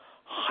of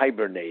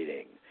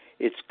hibernating.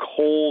 It's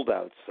cold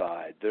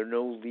outside. There are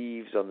no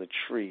leaves on the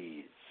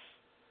trees.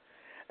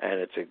 And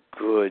it's a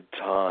good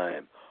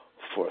time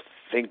for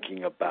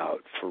thinking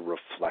about, for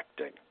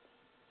reflecting.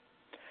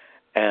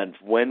 And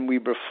when we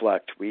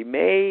reflect, we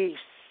may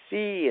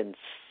see and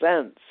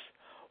sense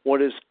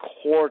what is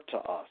core to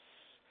us,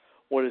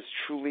 what is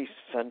truly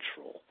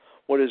central,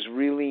 what is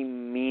really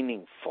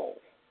meaningful,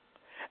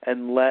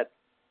 and let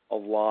a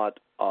lot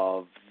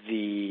of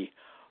the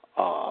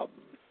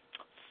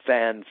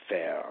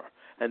fanfare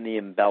and the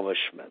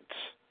embellishment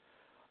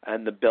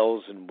and the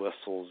bells and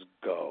whistles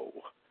go,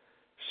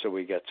 so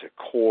we get to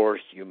core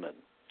human.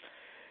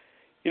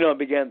 I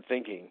began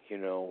thinking,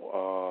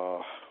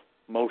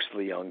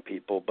 mostly young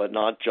people, but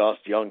not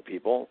just young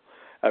people.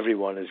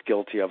 Everyone is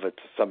guilty of it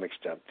to some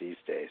extent these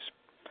days,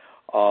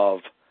 of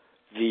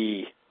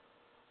the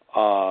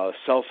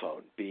cell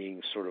phone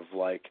being sort of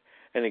like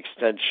an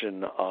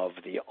extension of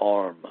the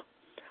arm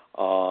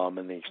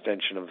and the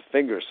extension of the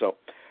finger. So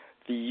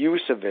the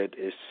use of it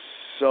is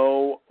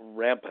so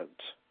rampant,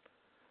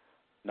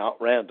 not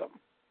random,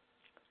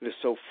 it is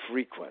so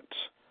frequent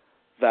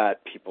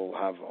that people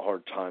have a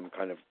hard time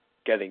kind of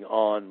getting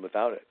on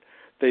without it.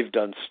 They've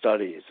done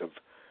studies of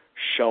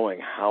showing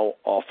how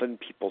often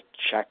people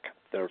check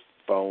their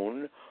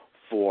phone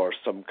for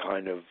some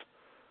kind of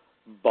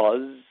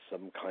buzz,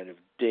 some kind of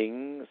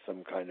ding,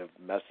 some kind of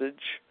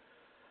message,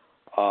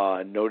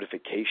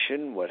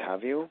 notification, what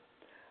have you.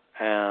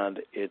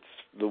 And it's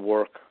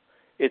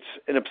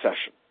an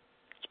obsession.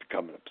 It's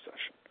become an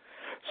obsession.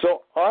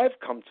 So I've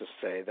come to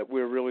say that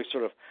we're really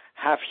sort of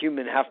half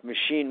human, half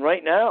machine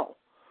right now.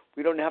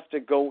 We don't have to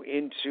go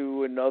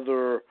into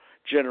another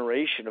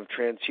generation of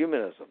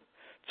transhumanism.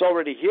 It's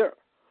already here.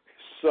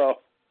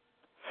 So,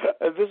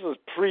 and this is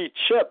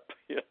pre-chip,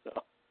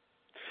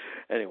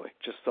 Anyway,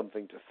 just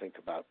something to think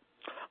about.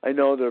 I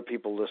know there are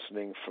people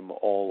listening from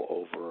all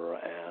over,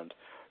 and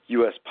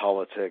U.S.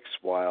 politics,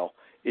 while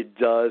it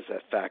does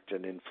affect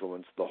and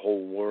influence the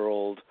whole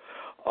world,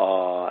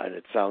 and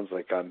it sounds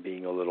like I'm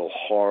being a little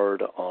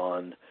hard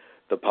on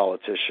the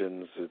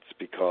politicians, it's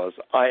because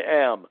I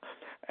am.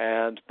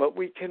 But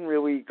we can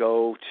really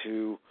go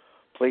to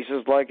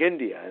places like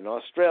India and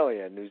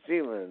Australia and New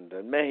Zealand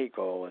and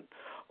Mexico and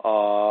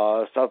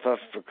South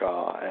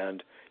Africa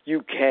and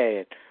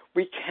UK.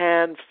 We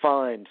can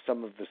find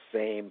some of the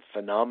same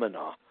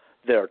phenomena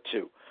there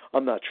too.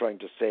 I'm not trying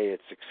to say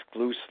it's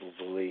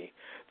exclusively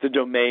the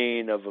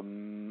domain of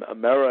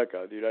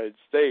America, the United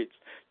States,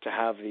 to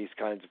have these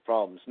kinds of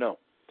problems. No.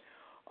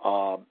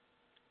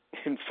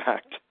 In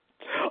fact,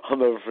 I'll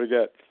never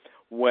forget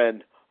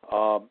when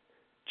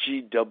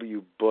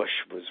G.W.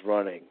 Bush was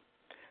running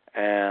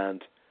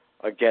and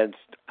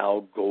against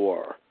Al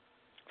Gore.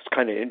 It's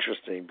kind of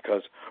interesting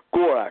because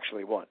Gore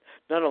actually won.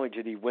 Not only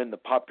did he win the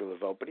popular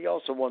vote, but he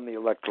also won the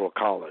Electoral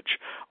College.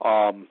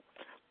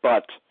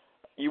 But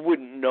you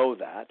wouldn't know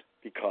that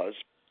because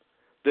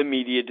the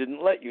media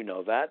didn't let you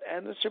know that,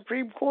 and the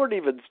Supreme Court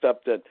even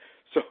stepped in.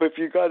 So if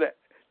you got to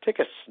take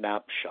a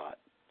snapshot,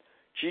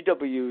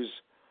 G.W.'s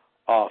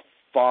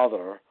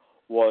father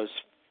was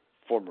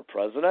former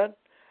president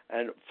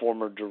and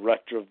former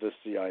director of the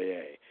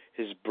CIA.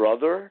 His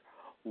brother,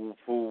 who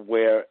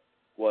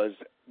was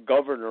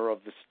governor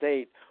of the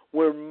state,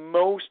 where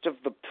most of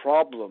the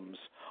problems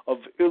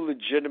of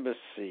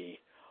illegitimacy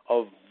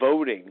of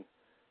voting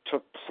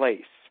took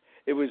place.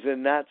 It was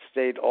in that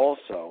state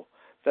also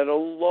that a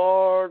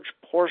large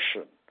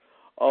portion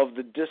of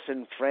the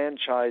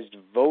disenfranchised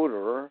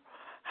voter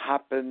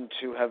happened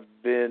to have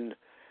been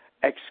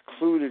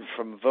excluded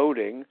from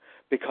voting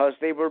because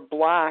they were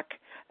black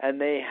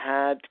and they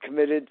had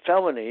committed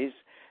felonies.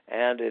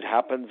 And it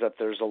happens that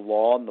there's a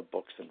law in the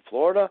books in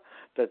Florida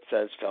that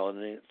says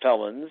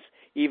felons,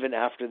 even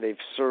after they've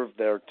served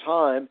their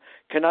time,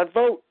 cannot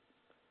vote.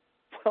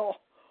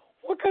 Well,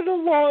 what kind of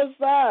law is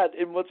that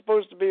in what's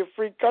supposed to be a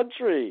free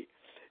country?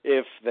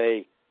 If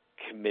they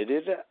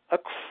committed a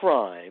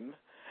crime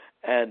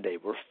and they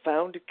were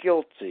found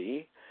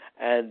guilty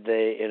and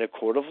they in a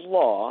court of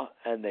law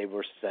and they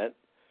were sent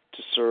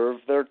to serve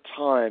their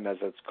time,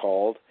 as it's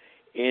called,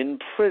 in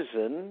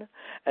prison,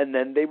 and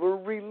then they were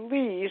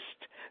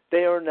released,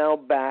 they are now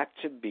back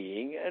to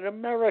being an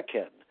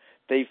American.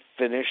 They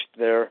finished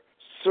their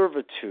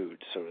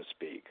servitude, so to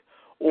speak,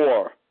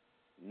 or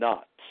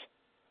not.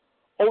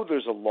 Oh,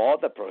 there's a law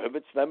that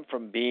prohibits them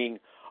from being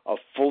a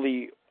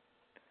fully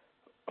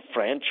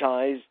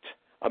franchised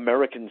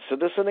American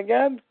citizen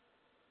again?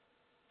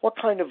 What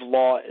kind of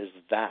law is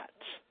that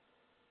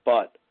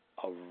but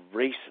a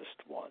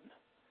racist one?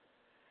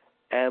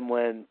 And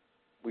when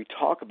we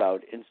talk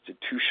about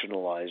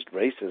institutionalized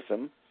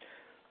racism,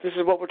 this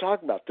is what we're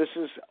talking about. This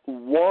is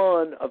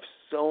one of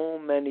so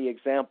many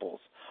examples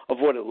of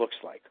what it looks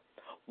like.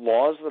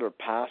 Laws that are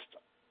passed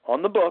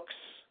on the books,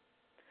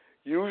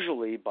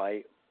 usually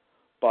by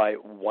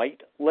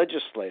white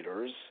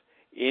legislators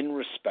in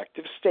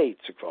respective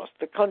states across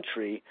the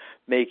country,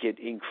 make it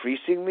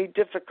increasingly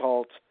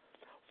difficult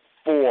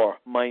for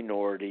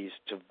minorities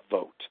to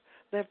vote.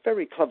 They have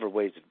very clever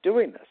ways of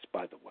doing this,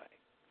 by the way.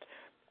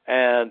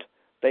 And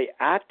they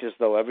act as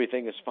though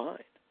everything is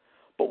fine.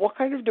 But what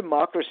kind of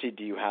democracy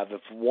do you have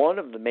if one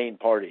of the main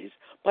parties,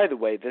 by the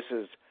way, this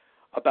is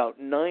about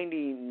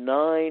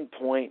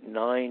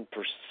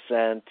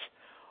 99.9%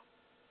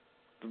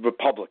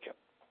 Republican.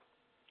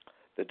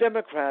 The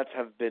Democrats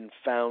have been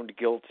found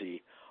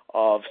guilty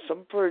of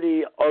some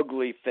pretty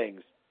ugly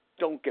things,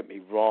 don't get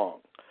me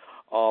wrong.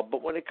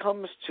 But when it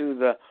comes to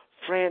the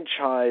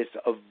franchise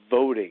of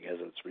voting, as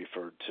it's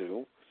referred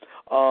to,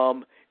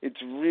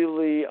 it's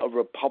really a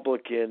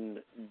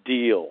Republican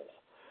deal.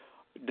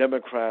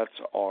 Democrats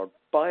are,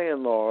 by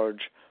and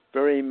large,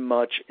 very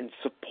much in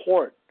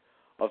support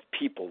of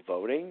people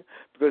voting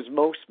because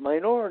most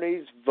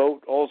minorities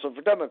vote also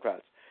for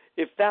Democrats.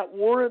 If that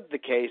weren't the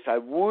case, I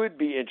would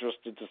be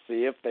interested to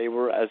see if they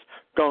were as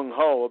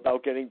gung-ho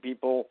about getting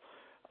people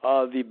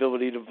the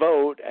ability to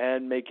vote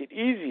and make it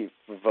easy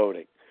for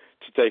voting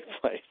to take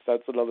place.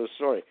 That's another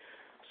story.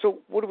 So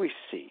what do we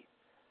see?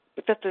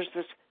 But that there's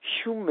this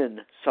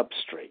human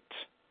substrate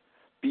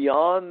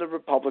beyond the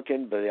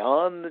Republican,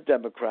 beyond the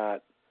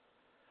Democrat,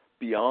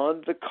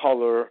 beyond the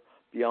color,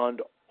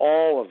 beyond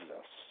all of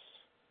this.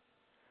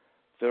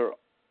 there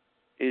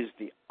is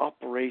the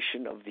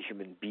operation of the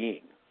human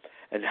being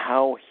and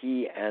how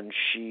he and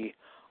she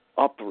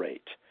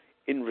operate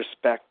in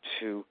respect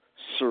to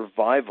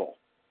survival.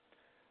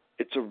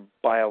 It's a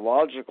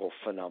biological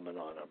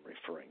phenomenon I'm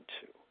referring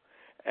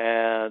to.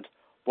 And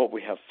what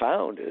we have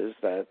found is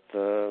that,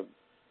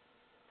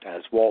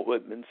 as Walt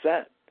Whitman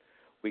said,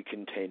 we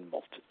contain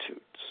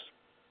multitudes.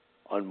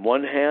 On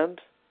one hand,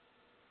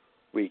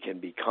 we can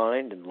be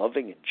kind and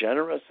loving and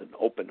generous and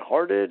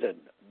open-hearted and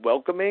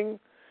welcoming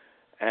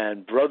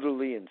and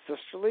brotherly and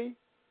sisterly,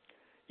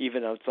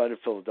 even outside of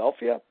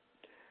Philadelphia.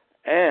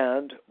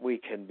 And we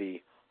can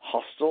be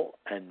hostile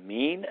and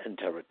mean and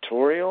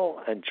territorial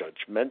and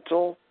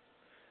judgmental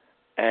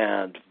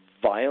and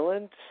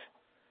violent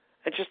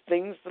and just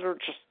things that are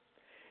just,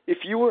 if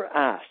you were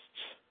asked,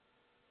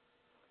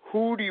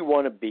 who do you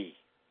want to be?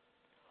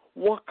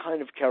 What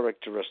kind of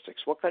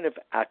characteristics, what kind of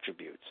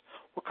attributes,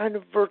 what kind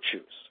of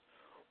virtues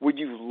would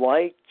you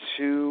like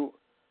to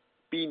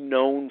be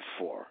known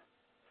for?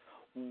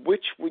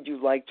 Which would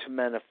you like to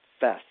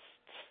manifest?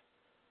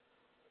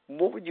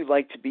 What would you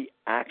like to be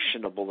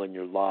actionable in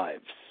your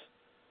lives?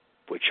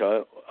 Which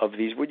of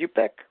these would you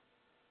pick?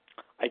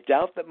 I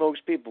doubt that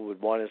most people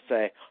would want to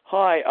say,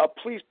 hi,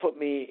 please put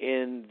me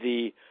in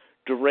the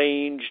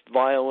deranged,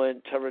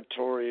 violent,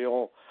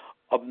 territorial,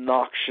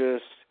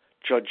 obnoxious,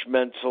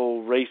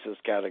 judgmental,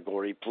 racist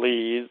category,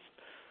 please.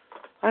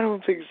 I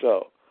don't think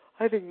so.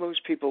 I think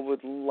most people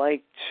would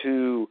like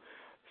to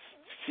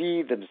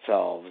see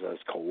themselves as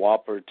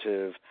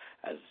cooperative,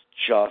 as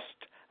just,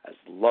 as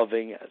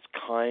loving, as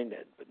kind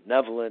and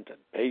benevolent and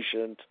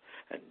patient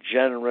and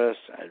generous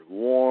and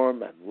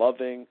warm and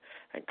loving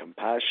and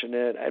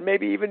compassionate and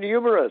maybe even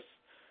humorous.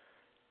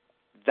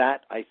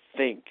 That, I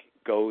think,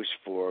 goes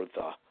for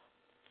the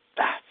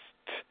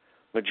vast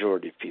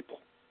majority of people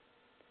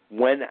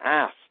when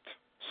asked.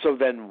 So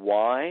then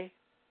why,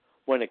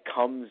 when it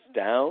comes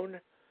down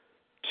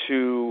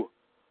to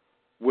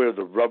where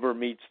the rubber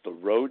meets the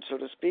road, so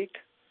to speak,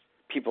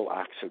 people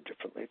act so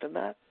differently than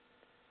that?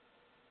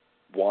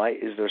 Why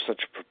is there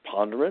such a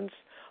preponderance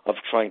of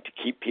trying to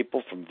keep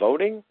people from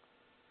voting?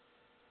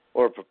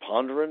 Or a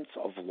preponderance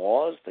of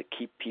laws that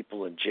keep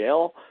people in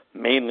jail,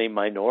 mainly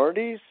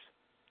minorities,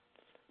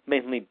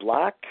 mainly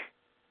black?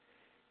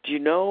 Do you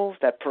know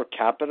that per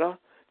capita,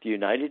 the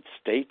United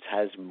States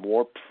has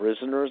more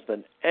prisoners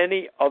than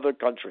any other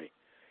country,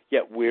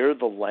 yet we're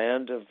the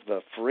land of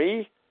the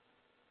free?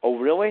 Oh,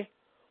 really?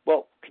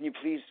 Well, can you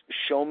please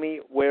show me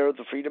where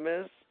the freedom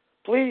is?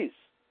 Please.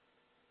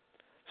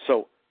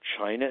 So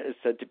China is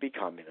said to be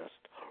communist.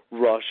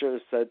 Russia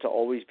is said to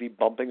always be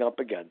bumping up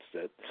against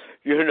it.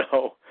 You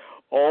know,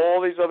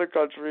 all these other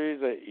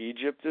countries,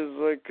 Egypt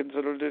is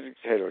considered a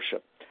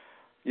dictatorship.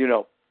 You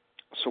know,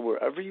 so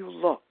wherever you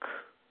look,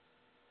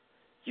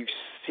 you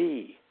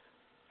see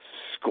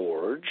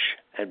scourge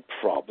and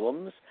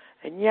problems,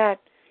 and yet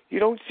you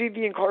don't see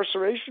the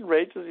incarceration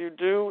rates as you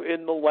do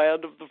in the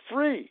land of the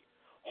free,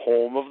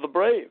 home of the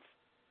brave.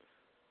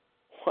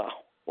 Wow.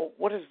 Well,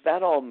 what does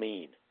that all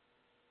mean?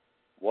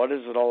 What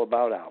is it all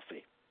about,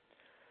 Alfie?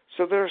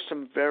 So there are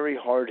some very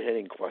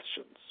hard-hitting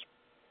questions.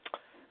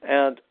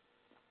 And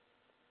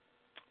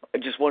I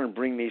just want to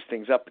bring these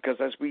things up because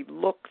as we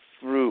look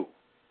through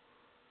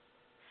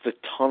the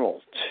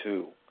tunnel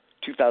to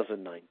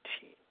 2019,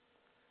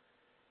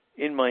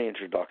 in my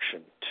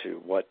introduction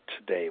to what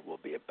today will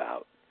be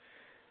about,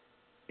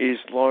 is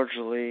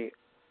largely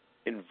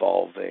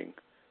involving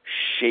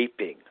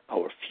shaping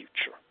our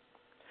future,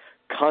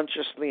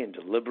 consciously and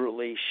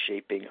deliberately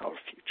shaping our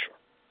future.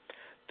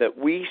 That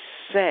we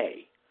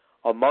say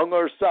among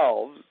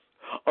ourselves,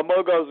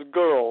 among us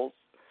girls,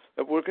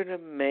 that we're going to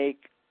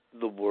make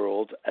the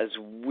world as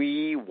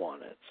we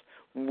want it.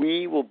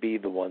 We will be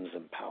the ones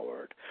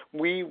empowered.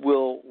 We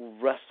will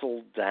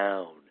wrestle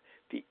down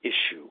the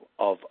issue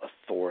of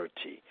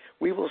authority.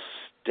 We will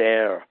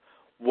stare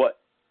what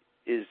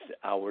is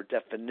our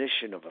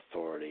definition of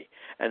authority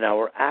and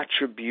our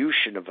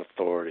attribution of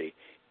authority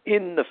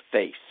in the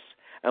face,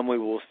 and we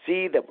will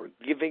see that we're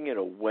giving it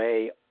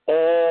away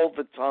all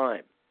the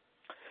time.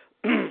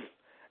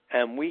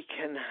 And we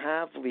can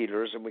have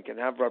leaders and we can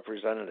have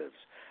representatives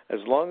as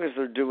long as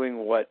they're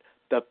doing what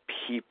the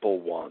people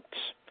want.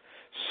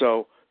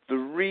 So the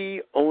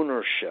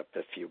re-ownership,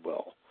 if you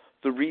will,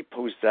 the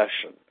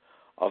repossession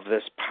of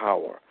this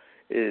power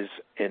is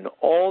in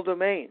all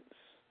domains: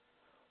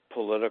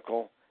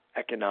 political,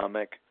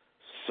 economic,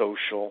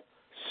 social,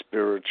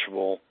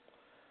 spiritual,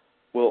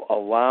 will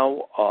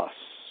allow us,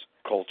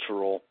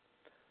 cultural,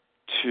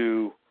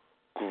 to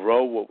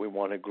grow what we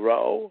want to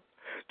grow,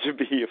 to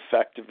be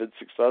effective and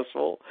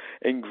successful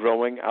in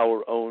growing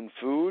our own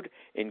food,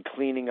 in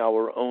cleaning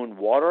our own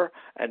water.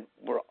 And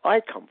where I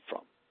come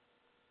from,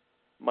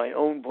 my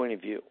own point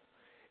of view,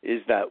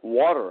 is that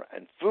water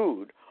and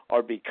food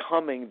are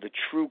becoming the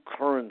true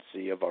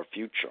currency of our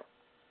future.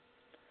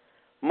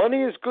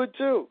 Money is good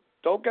too.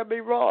 Don't get me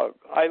wrong.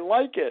 I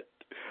like it.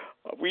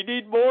 We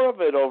need more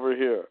of it over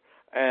here.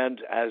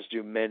 And as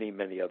do many,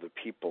 many other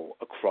people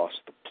across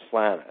the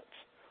planet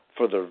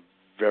for their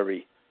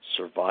very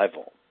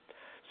survival.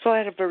 So I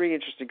had a very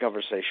interesting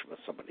conversation with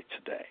somebody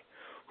today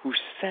who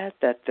said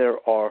that there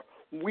are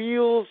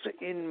wheels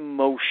in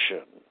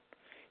motion,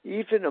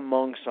 even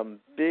among some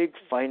big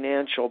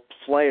financial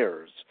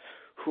players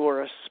who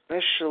are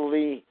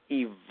especially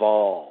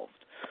evolved,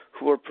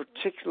 who are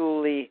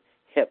particularly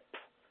hip,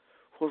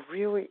 who are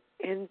really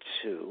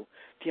into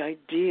the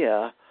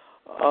idea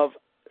of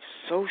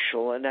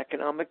social and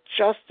economic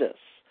justice.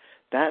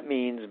 That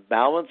means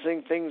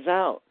balancing things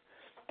out.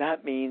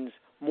 That means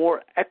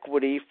more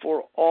equity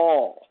for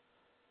all.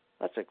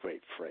 That's a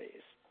great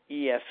phrase,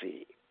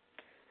 EFE.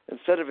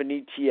 Instead of an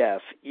ETF,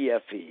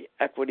 EFE,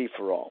 equity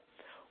for all,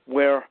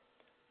 where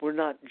we're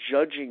not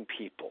judging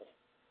people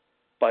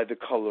by the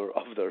color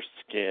of their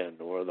skin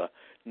or the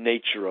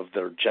nature of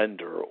their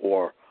gender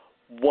or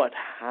what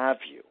have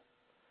you,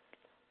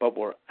 but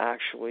we're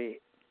actually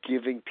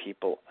giving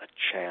people a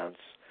chance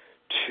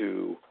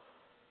to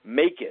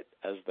make it,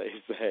 as they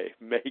say,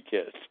 make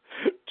it,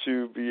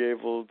 to be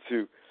able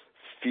to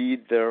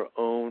feed their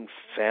own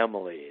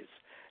families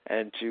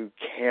and to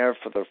care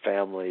for their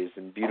families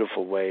in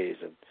beautiful ways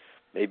and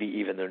maybe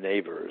even their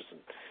neighbors and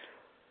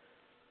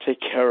take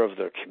care of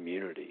their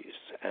communities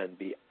and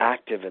be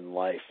active in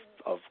life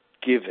of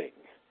giving,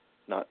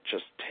 not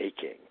just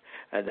taking,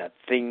 and that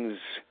things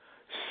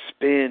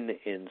spin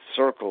in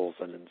circles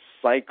and in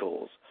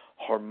cycles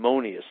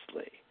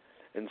harmoniously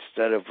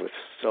instead of with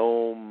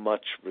so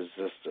much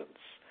resistance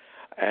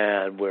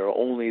and where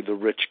only the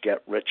rich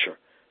get richer.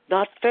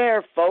 Not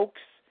fair,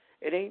 folks.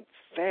 It ain't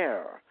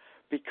fair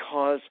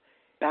because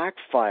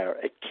backfire.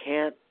 It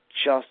can't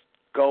just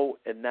go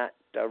in that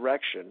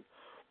direction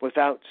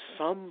without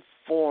some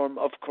form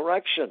of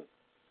correction.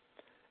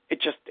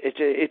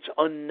 It's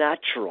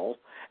unnatural,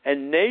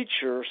 and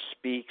nature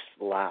speaks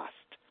last.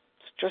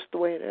 It's just the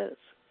way it is.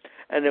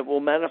 And it will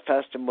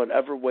manifest in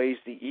whatever ways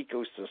the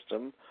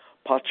ecosystem,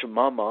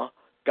 Pachamama,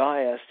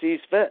 Gaia, sees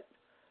fit.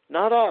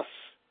 Not us.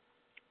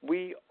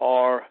 We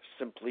are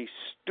simply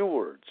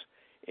stewards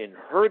in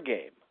her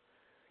game,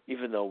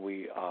 even though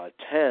we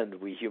tend,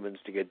 we humans,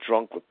 to get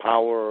drunk with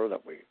power,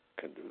 that we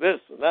can do this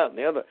and that and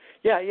the other.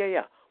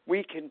 Yeah.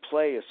 We can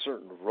play a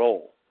certain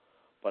role.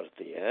 But at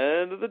the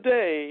end of the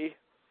day,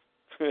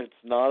 it's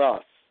not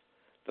us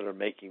that are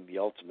making the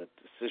ultimate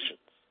decisions.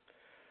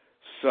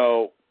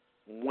 So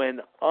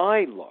when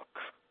I look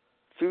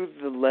through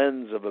the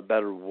lens of a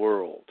better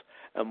world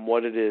and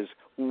what it is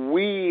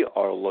we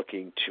are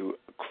looking to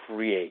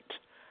create,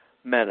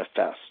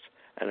 manifest,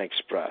 and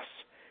express,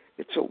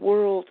 it's a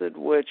world in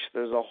which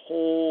there's a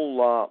whole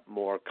lot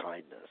more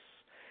kindness.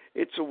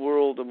 It's a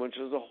world in which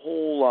there's a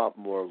whole lot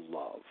more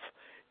love.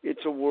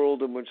 It's a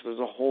world in which there's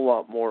a whole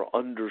lot more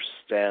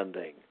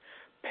understanding,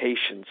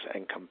 patience,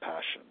 and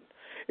compassion.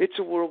 It's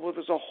a world where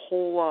there's a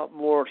whole lot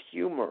more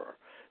humor,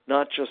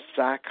 not just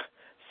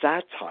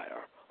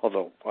satire,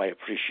 although I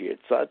appreciate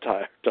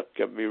satire, don't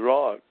get me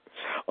wrong.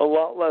 A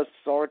lot less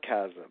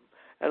sarcasm,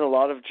 and a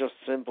lot of just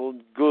simple,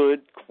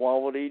 good,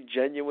 quality,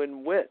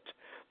 genuine wit.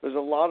 There's a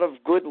lot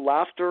of good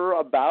laughter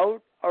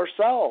about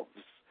ourselves.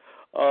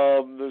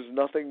 There's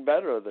nothing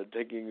better than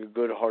taking a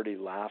good, hearty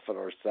laugh at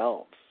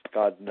ourselves.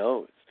 God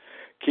knows.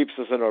 Keeps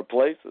us in our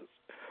places.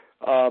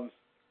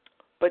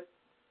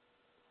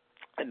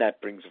 And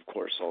that brings, of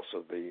course,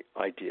 also the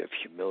idea of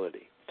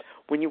humility.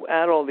 When you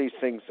add all these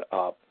things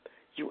up,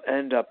 you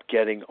end up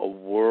getting a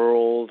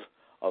world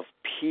of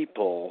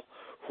people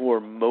who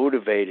are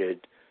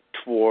motivated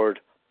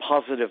toward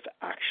positive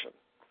action,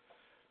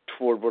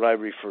 toward what I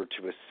refer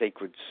to as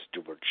sacred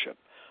stewardship,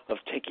 of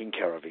taking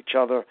care of each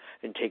other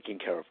and taking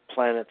care of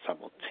planet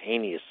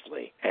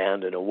simultaneously,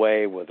 and in a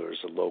way where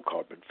there's a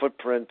low-carbon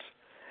footprint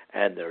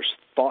and there's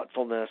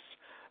thoughtfulness,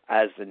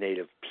 as the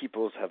native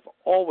peoples have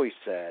always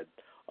said,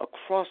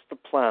 across the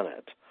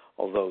planet,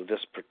 although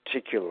this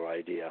particular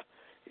idea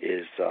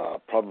is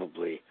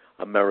probably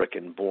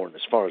American-born,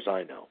 as far as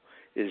I know,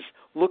 is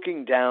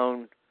looking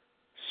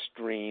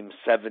downstream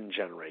 7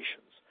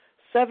 generations.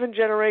 7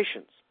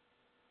 generations.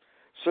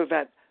 So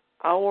that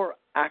our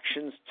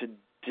actions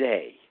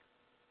today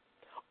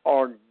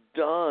are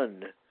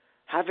done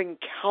having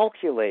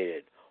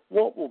calculated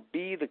what will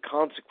be the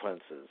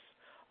consequences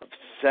of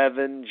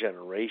 7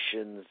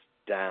 generations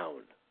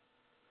down.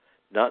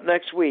 Not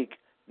next week,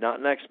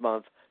 not next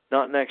month,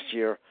 not next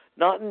year,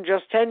 not in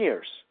just 10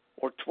 years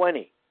or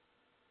 20,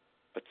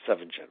 but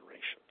 7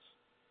 generations.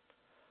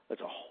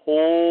 That's a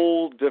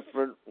whole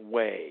different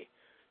way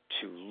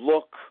to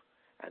look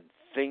and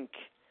think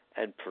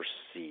and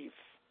perceive.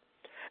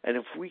 And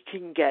if we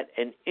can get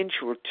an inch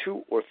or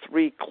 2 or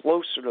 3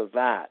 closer to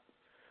that,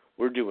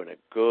 we're doing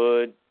a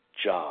good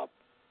job.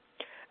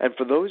 And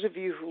for those of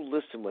you who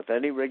listen with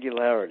any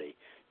regularity,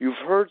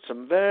 you've heard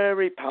some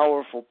very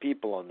powerful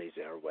people on these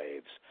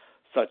airwaves,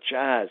 such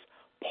as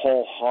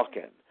Paul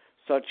Hawken,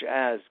 such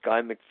as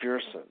Guy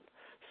McPherson,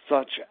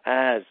 such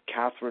as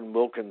Catherine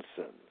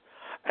Wilkinson,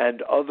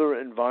 and other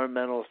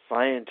environmental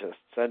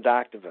scientists and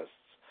activists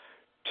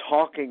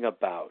talking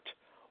about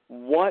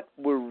what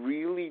we're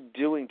really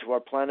doing to our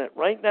planet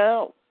right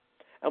now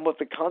and what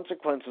the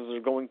consequences are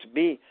going to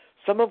be,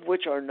 some of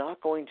which are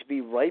not going to be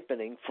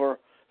ripening for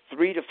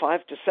 3 to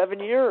 5 to 7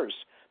 years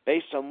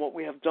based on what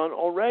we have done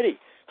already.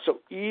 So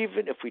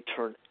even if we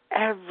turn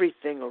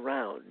everything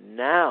around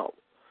now,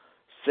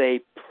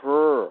 say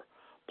per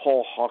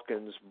Paul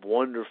Hawkins'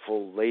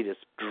 wonderful latest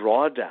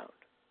drawdown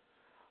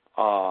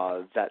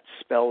that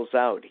spells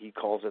out, he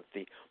calls it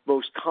the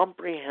most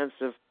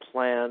comprehensive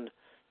plan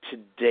to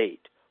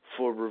date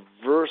for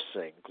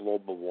reversing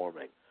global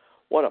warming.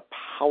 What a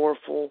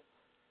powerful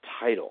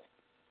title.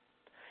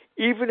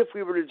 Even if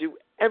we were to do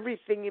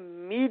everything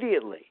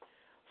immediately,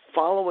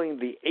 following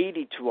the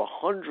 80 to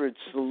 100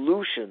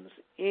 solutions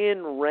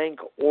in rank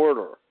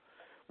order,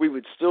 we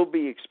would still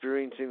be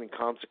experiencing the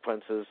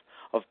consequences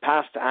of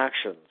past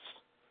actions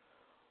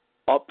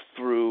up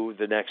through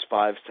the next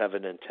 5,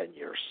 7, and 10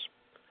 years.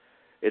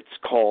 It's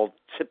called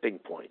tipping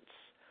points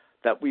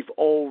that we've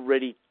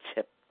already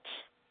tipped.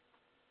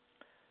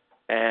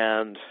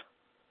 And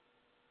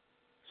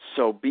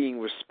so being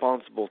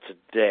responsible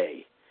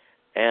today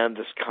and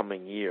this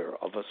coming year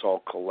of us all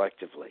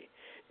collectively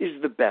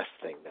is the best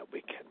thing that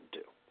we can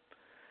do.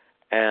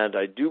 And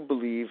I do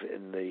believe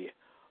in the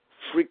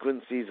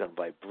frequencies and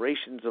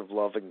vibrations of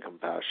love and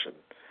compassion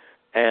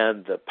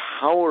and the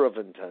power of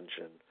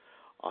intention.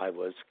 I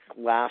was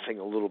laughing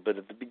a little bit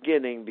at the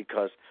beginning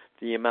because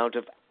the amount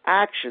of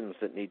actions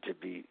that need to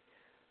be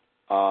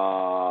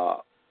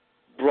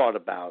brought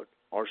about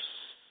are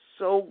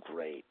so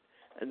great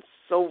and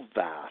so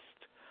vast.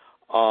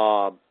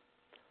 I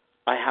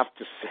have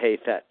to say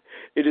that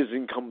it is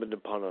incumbent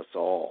upon us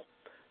all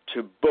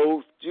to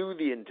both do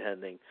the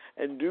intending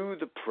and do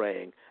the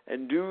praying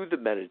and do the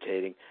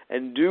meditating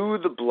and do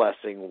the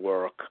blessing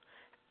work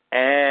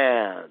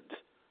and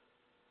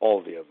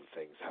all the other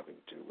things having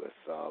to do with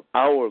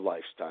our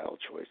lifestyle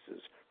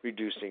choices,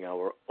 reducing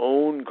our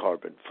own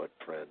carbon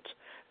footprint,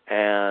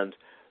 and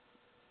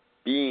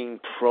being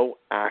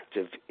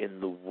proactive in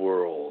the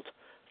world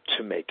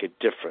to make a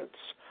difference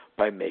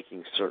by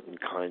making certain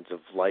kinds of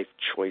life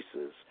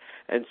choices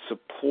and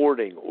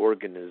supporting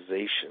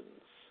organizations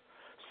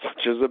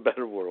such as A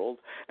Better World,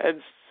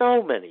 and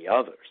so many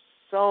others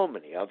are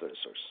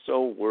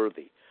so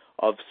worthy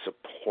of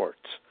support.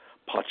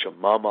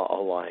 Pachamama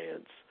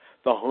Alliance,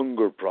 the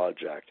Hunger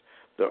Project,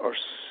 there are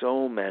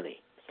so many.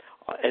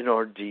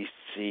 NRDC,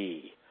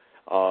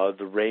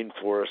 the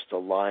Rainforest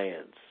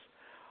Alliance,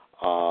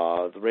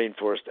 the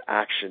Rainforest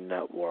Action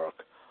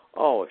Network.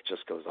 Oh, it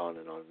just goes on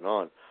and on and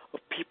on,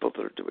 of people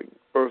that are doing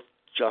earth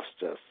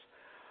justice,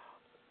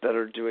 that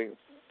are doing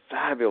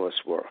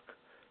fabulous work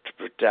to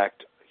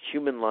protect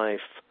human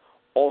life,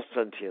 all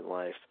sentient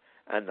life,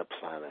 and the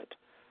planet.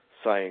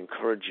 So I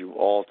encourage you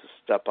all to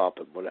step up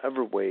in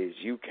whatever ways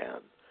you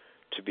can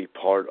to be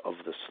part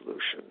of the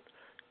solution.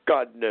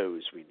 God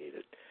knows we need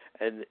it.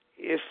 And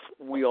if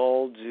we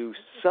all do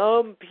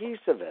some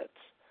piece of it,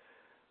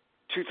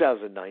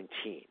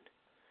 2019,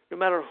 no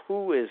matter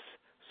who is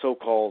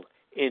so-called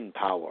in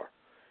power,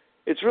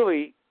 it's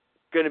really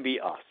going to be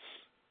us.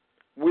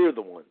 We're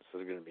the ones that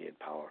are going to be in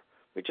power.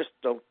 We just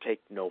don't take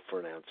no for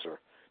an answer.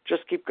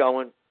 Just keep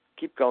going.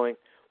 Keep going.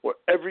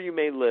 Wherever you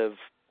may live,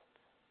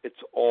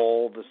 it's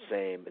all the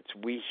same. It's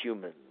we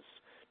humans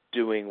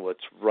doing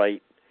what's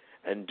right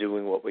and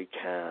doing what we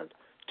can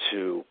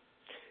to,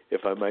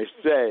 if I might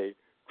say,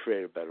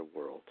 create a better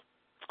world.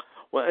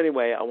 Well,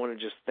 anyway, I want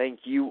to just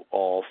thank you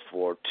all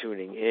for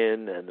tuning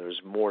in, and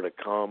there's more to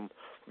come.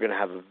 We're going to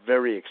have a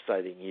very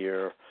exciting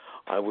year.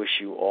 I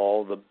wish you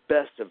all the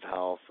best of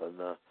health and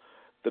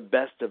the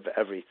best of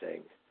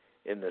everything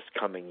in this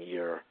coming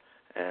year.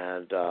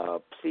 And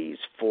please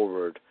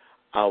forward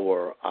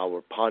our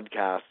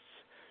podcasts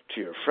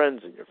to your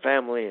friends and your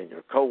family and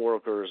your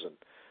coworkers, and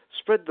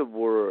spread the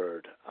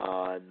word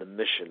and the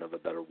mission of A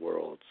Better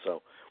World.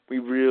 So we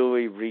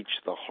really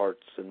reach the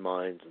hearts and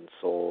minds and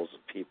souls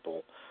of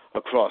people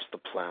across the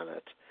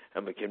planet,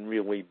 and we can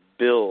really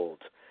build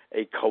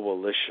a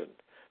coalition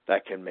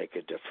that can make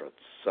a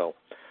difference. So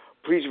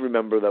please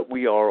remember that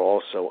we are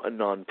also a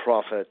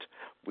nonprofit.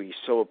 We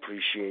so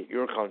appreciate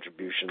your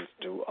contributions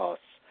to us,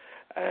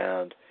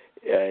 and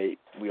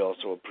we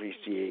also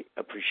appreciate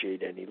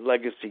any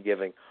legacy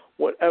giving,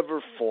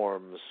 whatever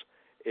forms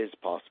is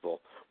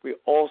possible. We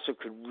also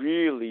could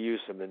really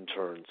use some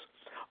interns.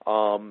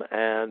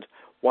 And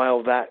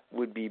while that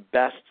would be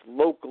best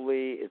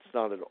locally, it's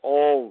not at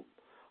all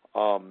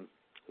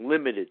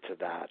limited to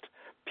that.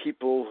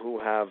 People who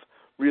have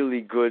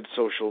really good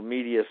social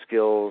media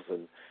skills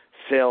and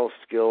sales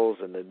skills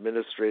and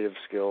administrative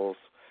skills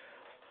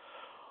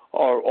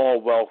are all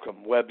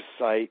welcome.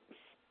 Website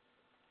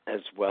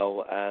as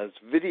well as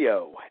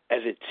video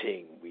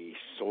editing we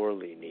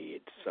sorely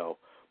need. So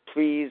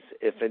please,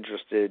 if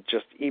interested,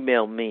 just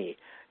email me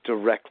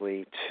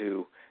directly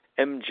to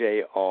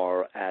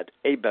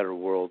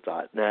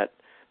mjr@abetterworld.net.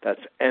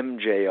 That's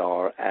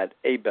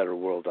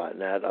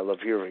mjr@abetterworld.net. I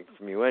love hearing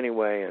from you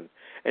anyway, and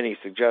any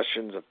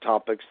suggestions of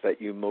topics that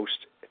you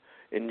most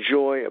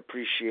enjoy,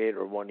 appreciate,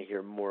 or want to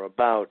hear more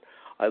about,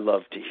 I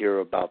love to hear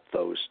about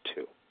those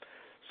too.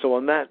 So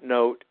on that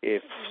note,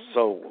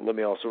 let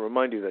me also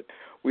remind you that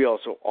We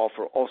also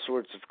offer all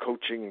sorts of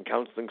coaching and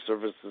counseling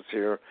services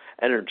here,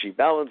 energy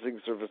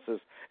balancing services.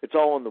 It's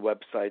all on the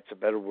websites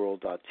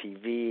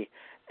abetterworld.tv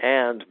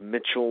and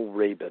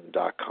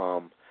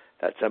mitchellrabin.com.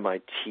 That's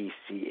MITCHELLLRAB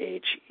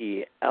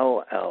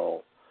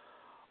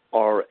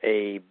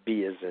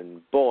as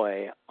in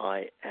boy,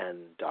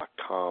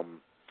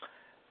 IN.com.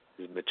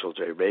 This is Mitchell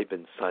J.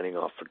 Rabin signing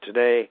off for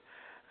today,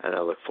 and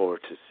I look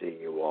forward to seeing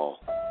you all